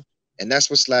 And that's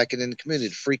what's lacking in the community.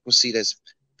 The frequency that's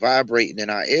vibrating in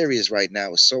our areas right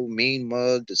now is so mean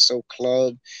mugged, it's so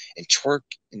club and twerk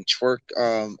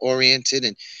oriented,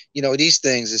 and these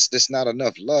things, it's there's not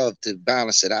enough love to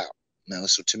balance it out.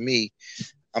 So to me,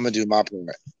 I'm gonna do my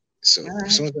part. So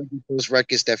as soon as I get those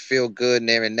records that feel good and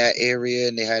they're in that area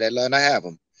and they have that love, and I have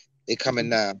them, they're coming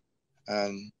now.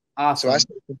 Awesome. So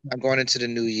I'm going into the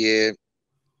new year,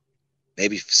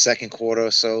 maybe second quarter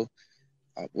or so.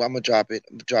 I'm gonna drop it.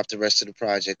 I'm gonna drop the rest of the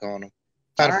project on them.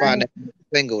 Trying to find that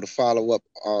single to follow up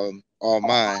All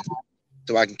Mine,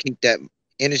 so I can keep that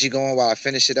energy going while I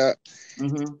finish it up. I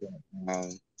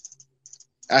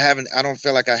don't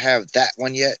feel like I have that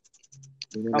one yet.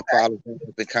 And then the follow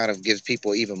up, it kind of gives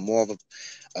people even more of a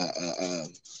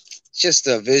just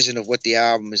a vision of what the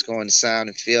album is going to sound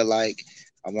and feel like.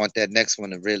 I want that next one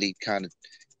to really kind of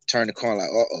turn the corner, like,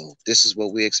 this is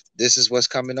what's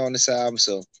coming on this album.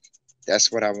 So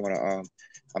that's what I want to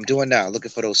I'm doing now,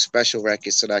 looking for those special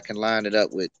records so that I can line it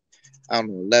up with, I don't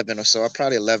know, 11 or so,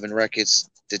 probably 11 records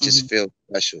that just feel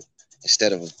special,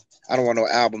 instead of, I don't want no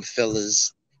album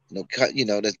fillers,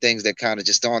 the things that kind of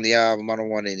just on the album. I don't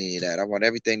want any of that. I want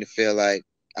everything to feel like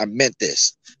I meant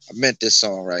this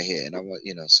song right here. And I want,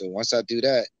 so once I do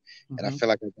that and I feel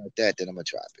like I got that, then I'm going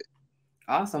to drop it.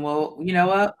 Awesome. Well, you know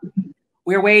what?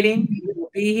 We're waiting. We'll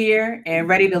be here and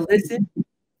ready to listen.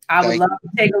 I would love to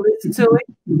take a listen to it.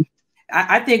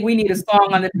 I think we need a song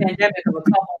on the pandemic of a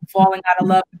couple falling out of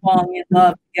love, falling in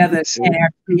love together, and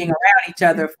being around each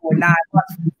other for 9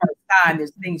 months for the first time.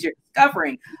 There's things you're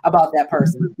discovering about that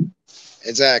person.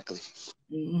 Exactly.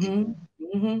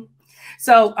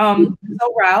 So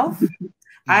Ralph,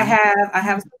 I have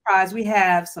a surprise. We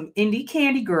have some indie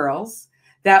candy girls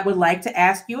that would like to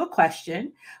ask you a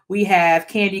question. We have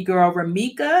Candy Girl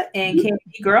Ramika and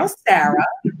Candy Girl Sarah,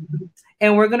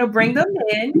 and we're gonna bring them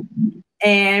in.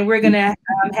 And we're gonna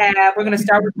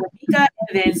start with Ramika,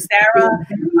 and then Sarah.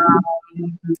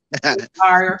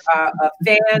 Are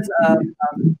fans of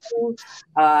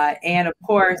and of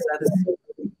course the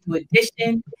new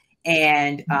edition,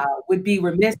 and would be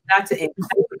remiss not to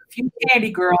include a few Candy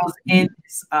Girls in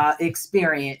this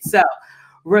experience. So,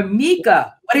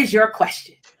 Ramika, what is your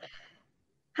question?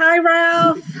 Hi,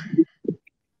 Ralph.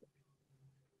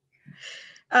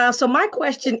 So my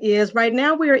question is, right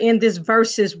now we're in this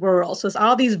versus world. So it's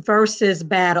all these versus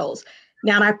battles.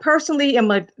 Now, I personally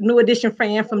am a New Edition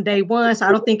fan from day one, so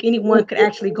I don't think anyone could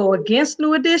actually go against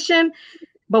New Edition.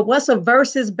 But what's a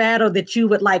versus battle that you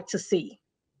would like to see?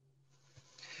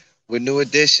 with New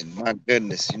Edition. My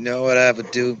goodness, you know what I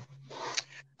would do?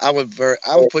 I would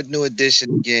put New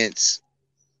Edition against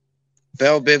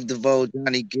Belle Biv DeVoe,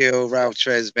 Johnny Gill, Ralph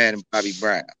Tresvant, and Bobby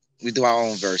Brown. We do our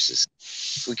own verses.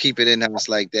 We keep it in house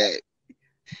like that.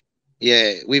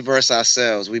 Yeah, we verse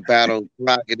ourselves. We battle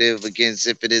Prerogative against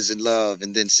If It Isn't Love,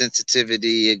 and then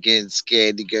Sensitivity against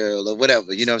Candy Girl or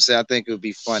whatever. You know what I'm saying? I think it would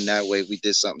be fun that way if we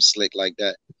did something slick like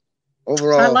that. I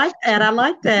Overall, like that. I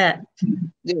like that.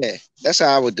 yeah, that's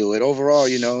how I would do it. Overall,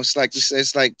 it's like we said,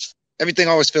 it's like everything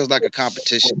always feels like a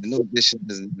competition. The New Edition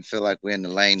doesn't even feel like we're in the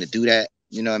lane to do that.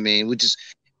 You know what I mean? We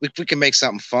can make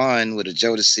something fun with a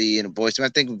Jodeci and a boys. I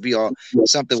think it would be all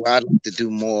something where I'd like to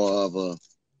do more of a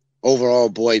overall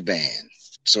boy band.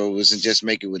 So it wasn't just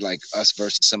make it with like us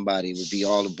versus somebody. It would be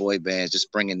all the boy bands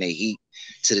just bringing their heat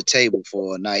to the table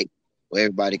for a night where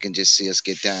everybody can just see us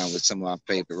get down with some of our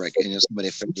favorite records, some of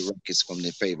their favorite records from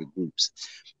their favorite groups.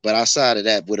 But outside of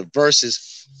that, with the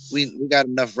verses, we got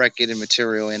enough record and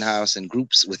material in house and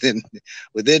groups within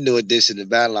New Edition to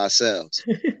battle ourselves.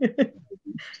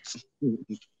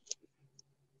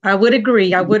 I would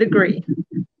agree. I would agree.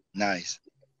 Nice.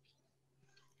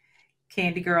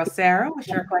 Candy Girl Sarah, what's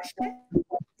your question?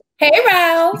 Hey,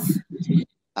 Ralph.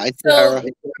 Hi, So Sarah.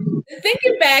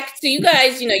 thinking back to you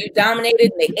guys, you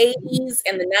dominated in the 80s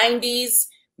and the 90s.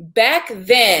 Back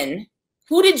then,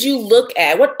 who did you look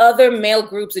at? What other male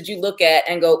groups did you look at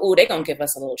and go, oh, they're going to give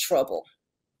us a little trouble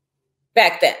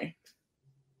back then?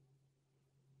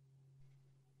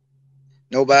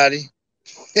 Nobody.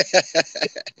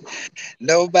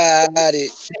 Nobody.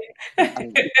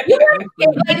 Like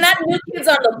not New Kids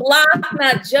on the Block,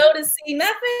 not Jodeci,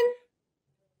 nothing?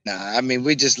 Nah, I mean,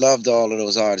 we just loved all of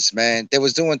those artists, man. They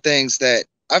was doing things that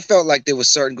I felt like there was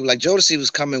certain, like Jodeci was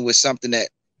coming with something that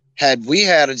had we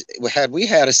had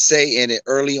a say in it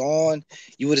early on,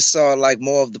 you would have saw like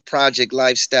more of the project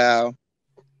lifestyle.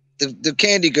 The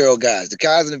Candy Girl guys, the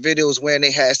guys in the videos wearing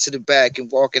their hats to the back and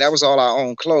walking, that was all our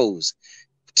own clothes.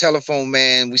 Telephone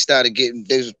Man, they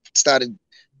started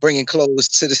bringing clothes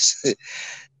to the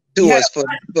us for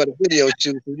the video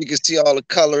shoot. So you can see all the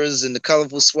colors and the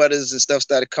colorful sweaters and stuff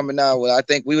started coming out. Well, I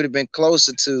think we would have been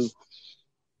closer to,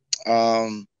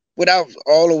 without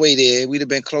all the way there, we'd have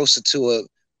been closer to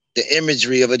the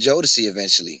imagery of a Jodeci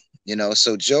eventually.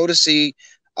 So Jodeci,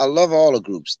 I love all the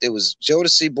groups. There was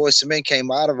Jodeci, Boyz II Men came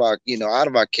out of our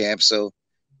camp, so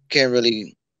can't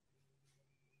really.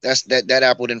 That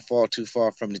apple didn't fall too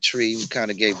far from the tree. We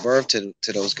kind of gave birth to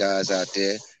those guys out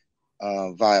there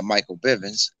via Michael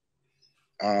Bivins.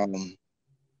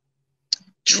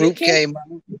 Troop came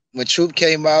out. When Troop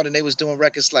came out and they was doing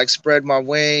records like Spread My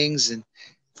Wings and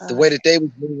the way that they was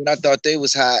moving, I thought they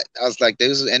was hot. I was like,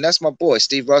 and that's my boy,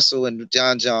 Steve Russell and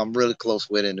John I'm really close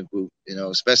with in the group,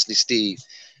 especially Steve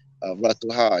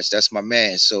Russell Hodge. That's my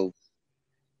man. So,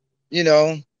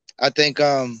 I think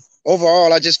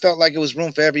overall, I just felt like it was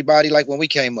room for everybody. Like when we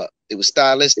came up, it was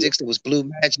Stylistics, it was Blue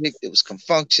Magic, it was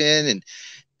Confunction and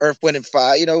Earth, Wind, and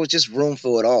Fire. It was just room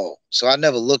for it all. So I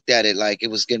never looked at it like it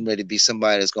was getting ready to be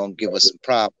somebody that's going to give us some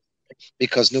problems,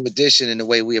 because New Edition and the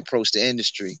way we approach the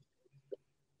industry,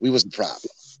 we was a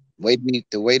problem.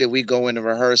 The way that we go into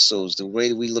rehearsals, the way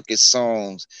that we look at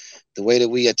songs, the way that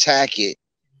we attack it,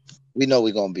 we know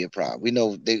we're going to be a problem. We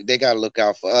know they got to look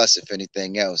out for us, if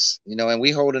anything else, and we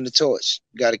holding the torch.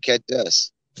 You got to catch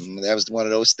us. That was one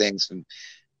of those things.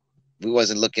 We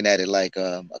wasn't looking at it like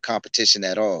a competition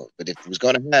at all. But if we was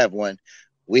going to have one,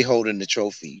 we holding the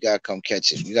trophy. You got to come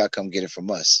catch it. You got to come get it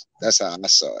from us. That's how I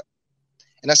saw it.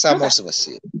 And that's how most of us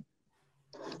see it.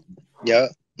 Yeah.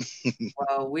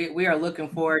 Well, we are looking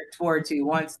forward to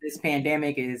once this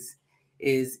pandemic is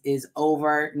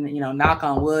over, knock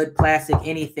on wood, plastic,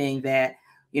 anything, that,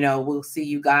 we'll see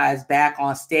you guys back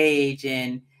on stage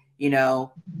and,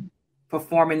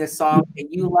 performing the song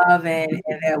that you love and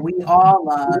that we all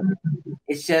love.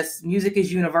 It's just, music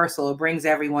is universal. It brings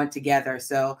everyone together.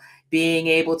 So being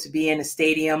able to be in a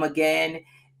stadium again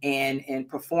and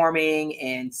performing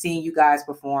and seeing you guys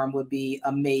perform would be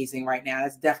amazing right now.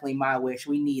 That's definitely my wish.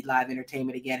 We need live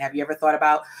entertainment again. Have you ever thought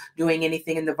about doing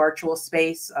anything in the virtual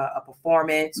space, a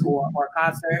performance or a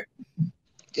concert?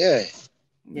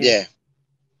 Yeah.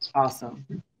 Awesome.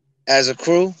 As a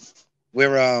crew,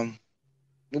 we're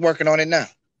working on it now.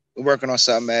 We're working on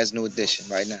something as New Edition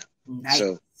right now. Nice.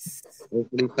 So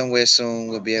hopefully somewhere soon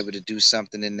we'll be able to do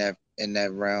something in that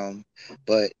realm.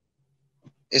 But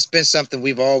it's been something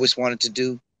we've always wanted to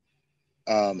do.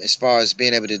 As far as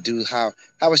being able to do how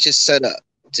it's just set up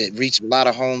to reach a lot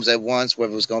of homes at once,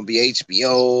 whether it was going to be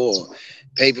HBO or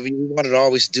pay-per-view. We wanted to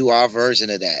always do our version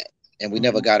of that, and we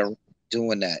never got around to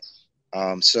doing that.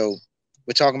 So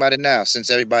we're talking about it now, since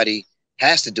everybody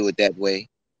has to do it that way.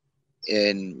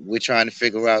 and we're trying to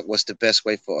figure out what's the best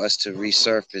way for us to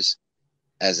resurface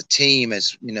as a team,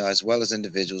 as as well as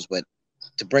individuals. But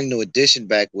to bring New Edition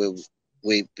back,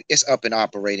 it's up and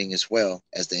operating as well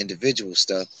as the individual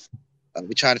stuff.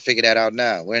 We're trying to figure that out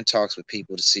now. We're in talks with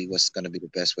people to see what's going to be the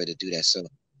best way to do that. So,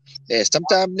 yeah,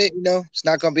 sometimes it's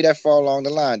not going to be that far down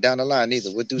the line either.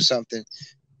 We'll do something.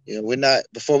 We're not,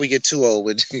 before we get too old.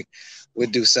 We'll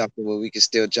do something where we can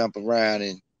still jump around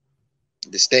and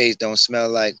the stage don't smell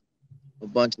like a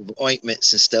bunch of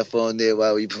ointments and stuff on there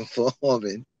while we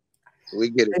performing. We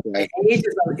get it right. Age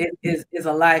is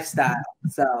a lifestyle.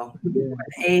 So the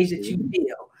age that you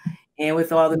feel, and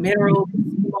with all the minerals,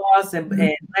 moss, and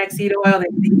black seed oil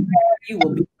that you have, you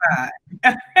will be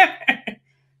fine.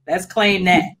 Let's claim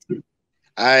that.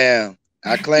 I am.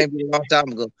 I claimed it a long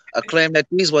time ago. I claimed that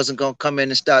these wasn't gonna come in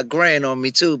and start graying on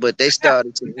me too, but they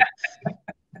started to.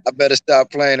 I better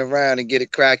start playing around and get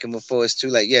it cracking before it's too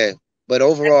late. Yeah. But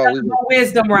overall,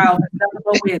 wisdom, Ralph.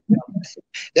 Wisdom.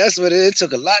 That's what it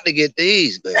took a lot to get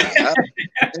these, baby.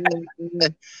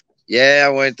 Yeah, I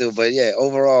went through, but yeah,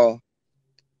 overall,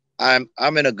 I'm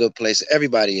in a good place.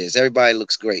 Everybody is. Everybody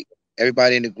looks great.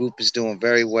 Everybody in the group is doing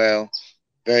very well.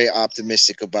 Very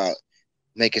optimistic about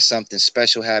making something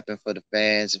special happen for the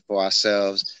fans and for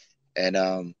ourselves,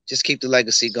 and just keep the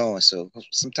legacy going. So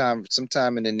sometime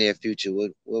in the near future,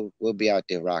 we'll be out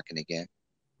there rocking again.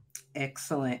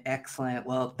 Excellent.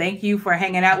 Well, thank you for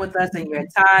hanging out with us and your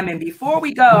time. And before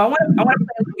we go, I want to play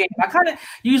a little game. I kind of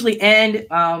usually end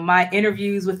my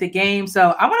interviews with the game,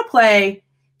 so I want to play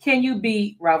Can You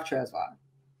Beat Ralph Tresvant?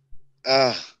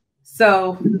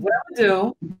 So what I'm gonna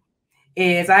do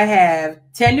is I have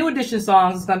 10 New Edition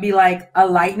songs. It's gonna be like a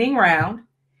lightning round,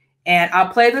 and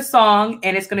I'll play the song,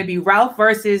 and it's gonna be Ralph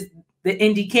versus the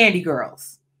Indie Candy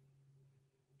Girls.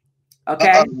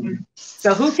 Okay.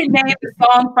 So who can name the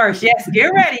song first? Yes,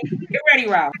 get ready,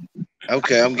 Ralph.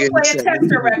 Okay, I'm getting play a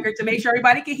tester record to make sure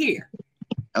everybody can hear.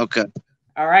 Okay.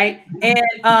 All right, and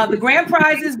the grand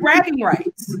prize is bragging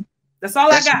rights. That's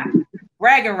all I got.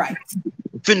 Bragging rights.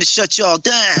 Finna shut y'all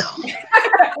down.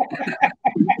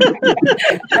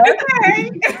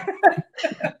 Okay.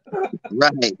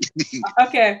 Right.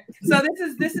 Okay. So this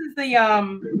is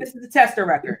the tester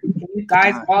record. Can you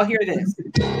guys all hear this?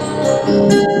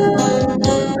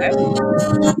 Okay.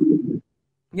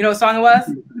 You know what song it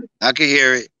was? I can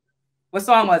hear it. What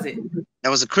song was it? That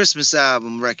was a Christmas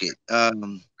album record.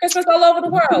 Christmas all over the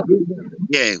world.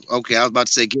 Yeah. Okay. I was about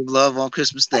to say "Give Love on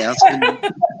Christmas Day."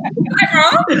 Okay.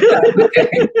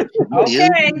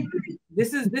 Yeah.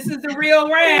 This is the real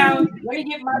round. Let me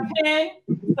get my pen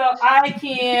so I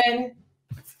can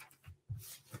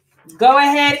go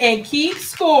ahead and keep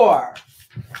score.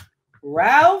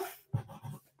 Ralph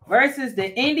versus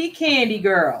the Indie Candy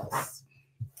Girls.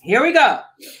 Here we go.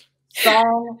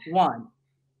 Song 1.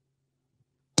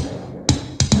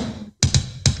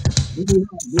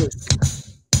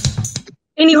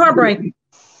 Any heartbreak?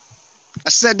 I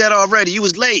said that already. You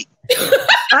was late.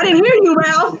 I didn't hear you,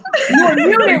 Ralph. You were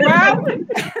muted, Ralph.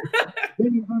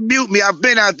 Mute me. I've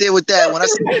been out there with that one.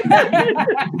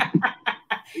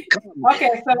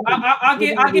 Okay, so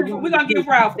we're gonna give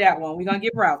Ralph that one.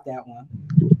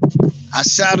 I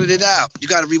shouted it out. You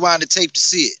got to rewind the tape to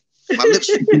see it. My lips.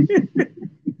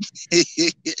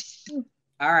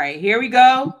 All right, here we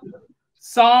go.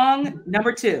 Song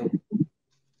number 2.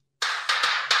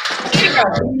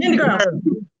 Indie Girl.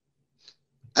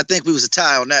 I think we was a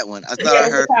tie on that one. I thought I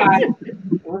heard.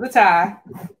 It was a tie.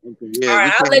 Okay, yeah, all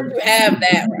right, I'll let you have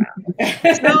that round.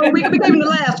 No, we gave him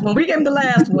the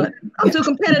last one. I'm too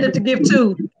competitive to give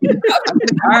 2.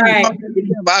 All right.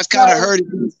 I kind of heard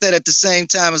it said at the same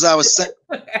time as I was saying.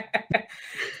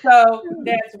 So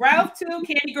that's Ralph 2,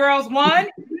 Candy Girls 1,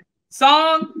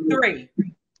 song 3.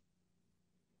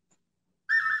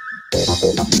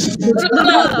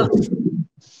 Love.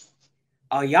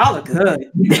 Oh, y'all are good.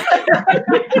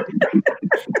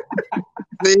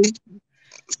 See,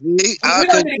 we gonna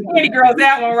get the Candy Girls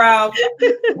that one, Ralph.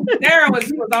 Darren was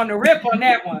on the rip on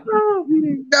that one.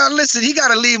 Now listen, he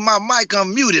gotta leave my mic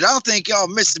unmuted. I don't think y'all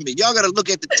missing me. Y'all gotta look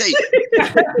at the tape.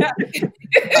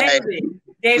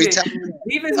 David,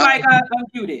 leave his mic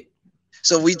unmuted.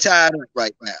 So we tied up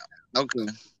right now. Okay.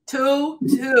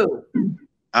 2-2.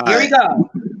 Here we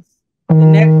go. The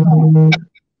next song.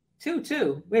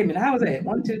 2-2. Wait a minute. How was that?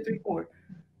 1, 2, 3, 4.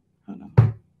 Hold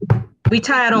on. We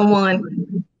tied on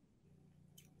 1.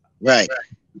 Right.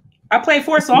 I played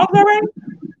 4 songs already?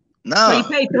 No. We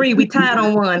played 3. We tied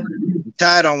on 1. We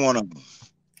tied on one of them.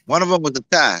 One of them was a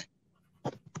tie.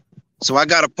 So I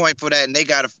got a point for that, and they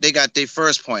got their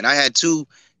first point. I had 2,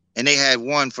 and they had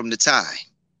 1 from the tie.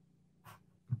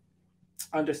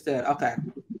 Understood. Okay.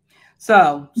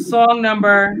 So, song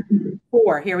number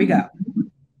 4. Here we go.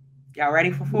 Y'all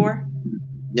ready for 4?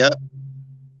 Yep.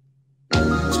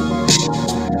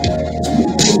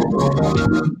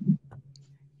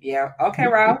 Yeah. Okay,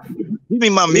 Ralph. Give me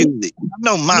my music. I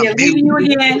know my music. Leaving You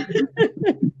Again.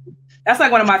 That's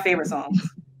like one of my favorite songs.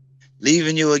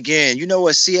 Leaving You Again. You know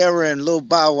what? Sierra and Lil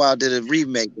Bow Wow did a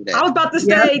remake of that. I was about to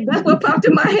say, that's what popped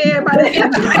in my head by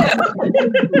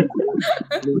the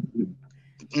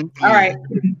All right.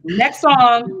 Next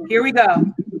song. Here we go.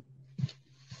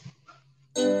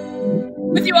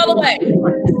 With You All the Way.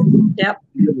 Yep.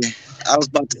 I was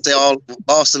about to say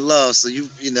Austin Love, so you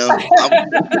know,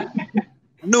 I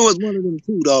knew it was one of them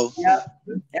too, though. Yep.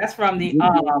 That's from the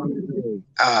man.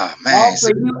 All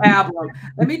For You album.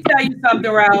 Let me tell you something,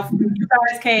 Ralph. You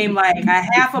guys came like a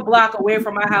half a block away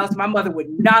from my house. My mother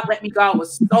would not let me go. I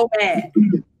was so mad.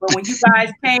 But when you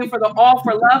guys came for the All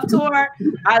For Love tour,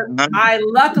 I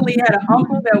luckily had an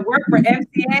uncle that worked for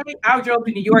MCA. I drove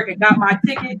to New York and got my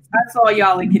tickets. I saw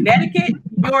y'all in Connecticut,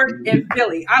 New York, and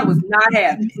Philly. I was not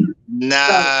happy.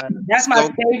 Nah. So that's my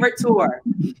favorite tour.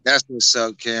 That's what's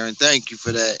up, Karen. Thank you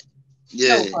for that.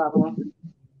 Yeah. No problem.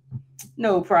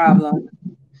 No problem.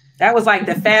 That was like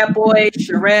the Fat Boy,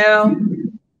 Sherelle.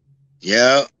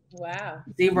 Yeah. Wow.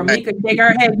 See, Ramika shake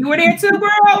her head. You were there too,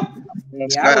 girl? Yeah,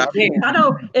 I was there. I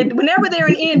know. Whenever they're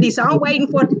in Indy, so I'm waiting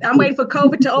for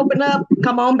COVID to open up.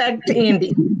 Come on back to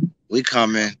Indy. We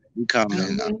coming.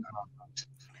 Mm-hmm.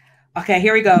 Okay,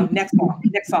 here we go. Next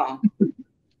song.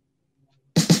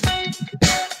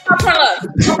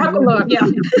 Proper Love, yeah.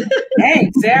 Hey,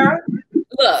 Sarah.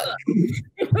 Look.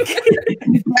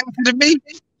 To me.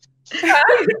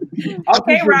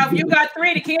 Okay, Ralph, you got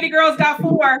 3. The Candy Girls got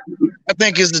 4. I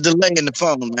think it's the delay in the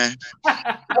phone, man.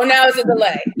 Oh, now it's a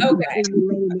delay. Okay.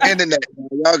 Internet.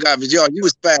 Y'all got me. You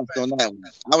was fast on that one.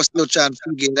 I was still trying to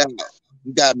figure it out.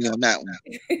 You got me on that one.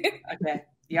 Okay.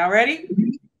 Y'all ready?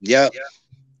 Yep.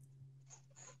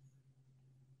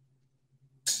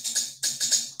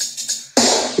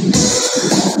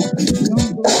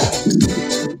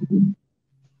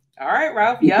 All right,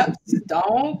 Ralph. Yep.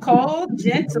 Stone Cold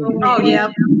Gentleman. Oh,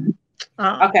 yeah.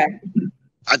 Okay.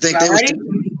 I think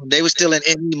they were still in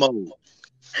NE mode.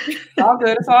 All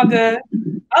good. It's all good.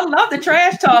 I love the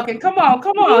trash talking. Come on.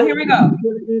 Here we go.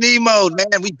 NE mode,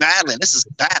 man. We battling. This is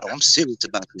a battle. I'm serious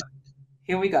about this.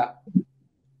 Here we go.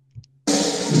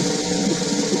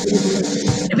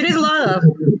 If it is love.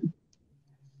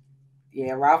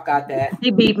 Yeah, Ralph got that.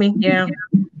 He beat me. Yeah.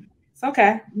 It's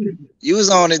okay. You was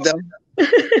on it though.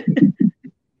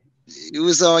 You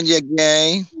was on your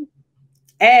game.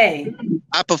 Hey,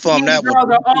 I performed that one. Girls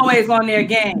are always on their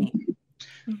game.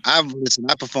 I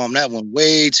performed that one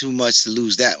way too much to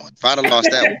lose that one. If I'd have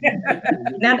lost that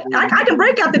one. Now I can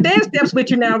break out the dance steps with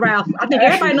you now, Ralph. I think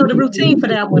everybody know the routine for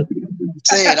that one.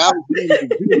 Say it.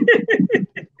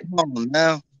 Come on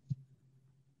now.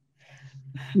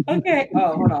 Okay.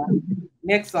 Oh, hold on.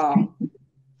 Next song.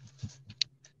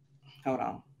 Hold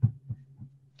on.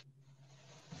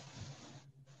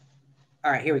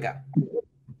 All right, here we go.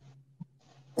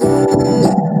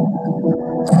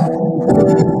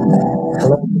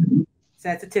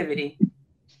 Sensitivity.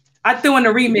 I threw in the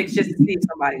remix just to see if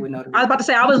somebody would know the remix. I was about to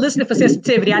say, I was listening for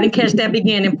Sensitivity. I didn't catch that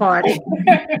beginning part. You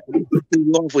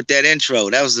off with that intro.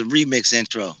 That was the remix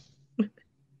intro.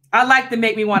 I like to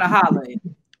make me want to holler.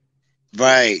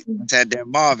 Right. It had that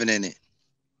Marvin in it.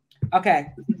 Okay.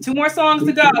 2 more songs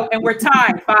to go, and we're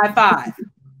tied 5-5.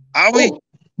 Are we? Ooh.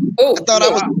 I thought I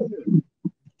was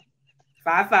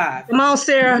 5-5. Come on,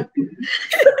 Sarah.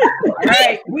 All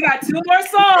right, we got 2 more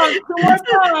songs.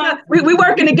 We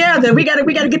working together. We gotta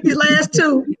get these last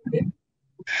 2.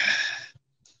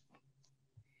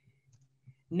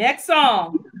 Next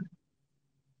song.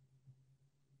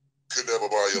 Could never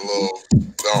buy your love. No.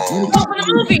 Oh, for the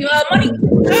movie, Money.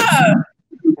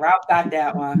 Ralph got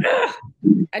that one.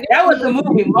 That was the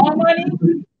movie. More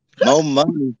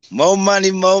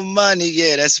Money. More money.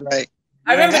 Yeah, that's right.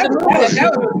 I remember the movie.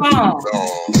 That was a song.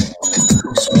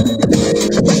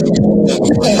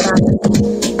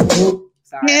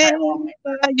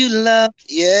 Sorry. You love.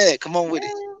 Yeah, come on with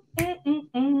it.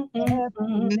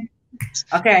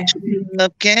 Okay.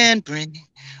 Love can bring.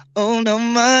 Oh, no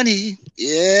money.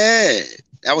 Yeah.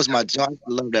 That was my joint. I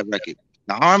love that record.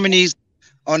 The harmonies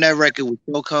on that record was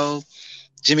so cold.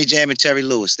 Jimmy Jam and Terry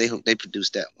Lewis, they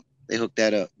produced that one. They hooked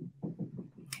that up.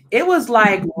 It was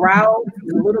like Ralph,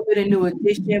 a little bit of New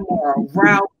Edition, or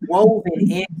Ralph woven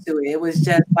into it. It was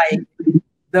just like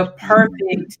the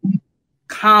perfect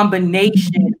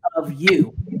combination of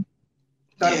you.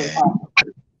 Thought it was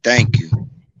awesome. Thank you.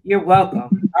 You're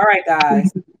welcome. All right,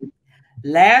 guys.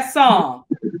 Last song.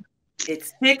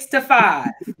 It's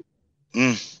 6-5.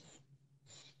 Mm.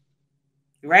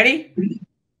 You ready?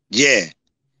 Yeah.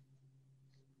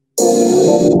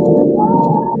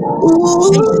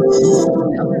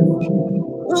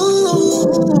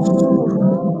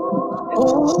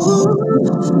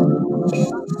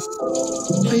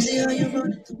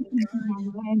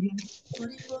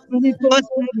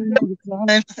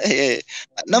 Hey,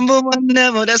 number one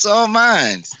never. That's all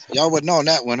mine. Y'all would know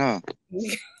that one, huh?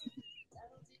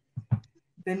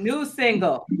 The new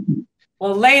single,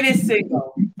 well, latest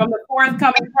single from the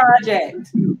forthcoming project,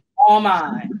 All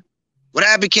Mine. What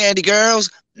happened, Candy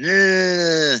Girls?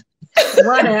 Yeah.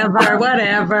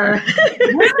 Whatever.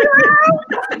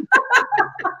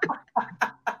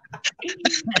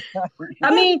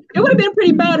 I mean, it would have been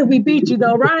pretty bad if we beat you,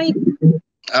 though, right?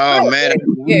 Oh man,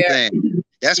 Yeah.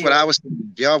 that's what I was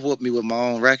thinking. Y'all whooped me with my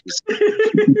own records.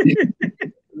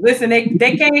 Listen, they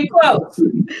came close.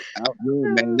 Oh,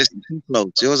 yeah, man, listen, too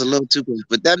close. It was a little too close,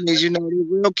 but that means they're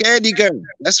real Candy Girl.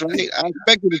 That's right. I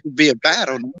expected it to be a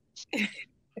battle. No?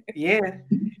 Yeah,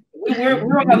 we're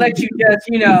gonna let you just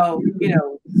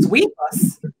sweep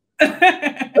us.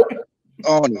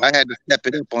 Oh no, I had to step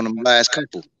it up on them last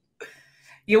couple.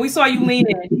 Yeah, we saw you lean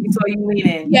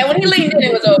in. Yeah, when he leaned in,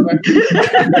 it was over.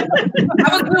 I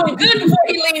was doing good before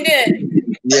he leaned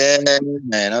in. Yeah,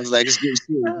 man. I was like, it's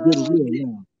getting real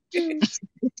now.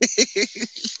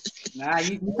 Nah,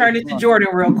 you turned it to Jordan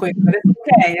real quick, but it's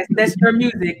okay. That's your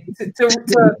music.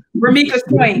 To Ramika's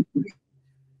point.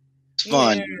 It's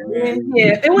fun.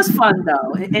 Yeah, it was fun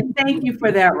though, and thank you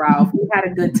for that, Ralph. We had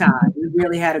a good time. We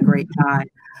really had a great time,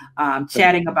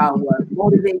 chatting about what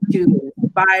motivates you, what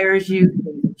inspires you,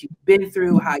 things that you've been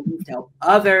through, how you've helped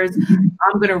others.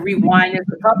 I'm gonna rewind this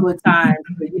a couple of times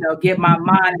to get my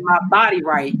mind and my body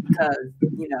right because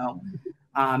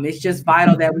it's just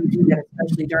vital that we do that,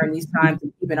 especially during these times,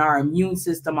 of keeping our immune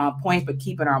system on point, but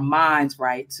keeping our minds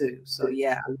right too. So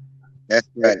yeah, that's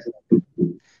right.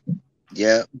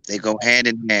 Yeah, they go hand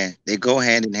in hand.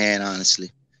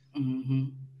 Honestly. Mm-hmm.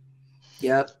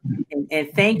 Yep.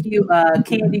 And thank you,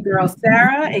 Candy Girl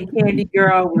Sarah and Candy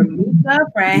Girl Ramika,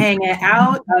 for hanging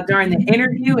out during the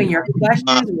interview, and your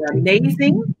questions were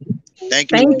amazing.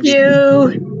 Thank you. Thank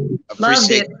you.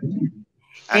 Loved it.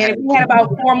 And if we had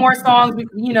about 4 more songs,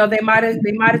 they might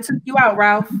have took you out,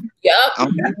 Ralph. Yep.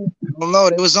 I don't know.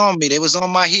 They was on me. They was on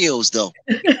my heels though.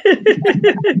 I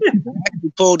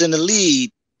actually pulled in the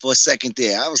lead for a second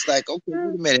there. I was like, okay,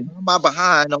 wait a minute. How am I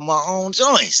behind on my own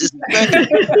joints? This is crazy.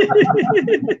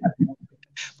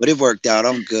 But it worked out.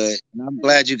 I'm good. And I'm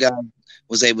glad you guys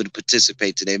was able to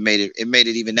participate today. It made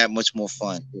it even that much more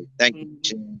fun. Thank you for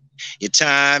sharing your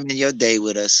time and your day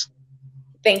with us.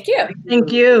 Thank you.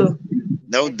 Thank you.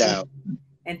 No doubt.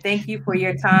 And thank you for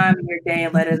your time and your day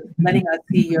and letting us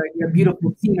see your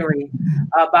beautiful scenery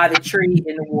by the tree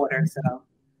in the water.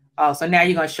 So now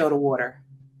you're gonna show the water.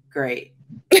 Great.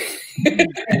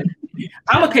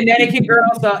 I'm a Connecticut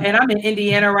girl, and I'm in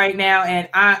Indiana right now, and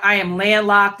I am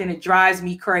landlocked, and it drives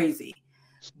me crazy.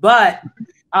 But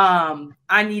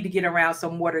I need to get around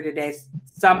some water today,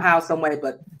 somehow, some way.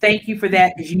 But thank you for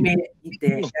that because you made it. You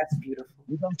did. That's beautiful.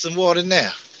 We got some water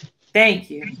now. Thank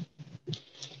you.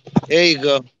 There you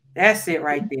go. That's it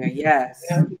right there. Yes.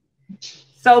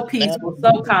 So peaceful,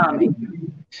 so calming.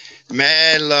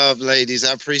 Man, love, ladies.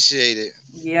 I appreciate it.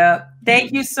 Yep.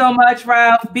 Thank you so much,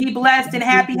 Ralph. Be blessed and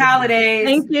happy holidays.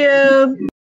 Thank you.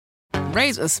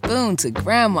 Raise a spoon to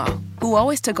Grandma, who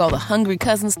always took all the hungry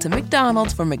cousins to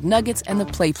McDonald's for McNuggets and the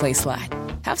Play Slide.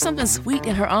 Have something sweet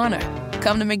in her honor.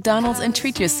 Come to McDonald's and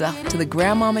treat yourself to the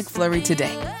Grandma McFlurry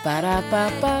today.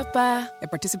 Ba-da-ba-ba-ba. At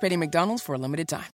participating McDonald's for a limited time.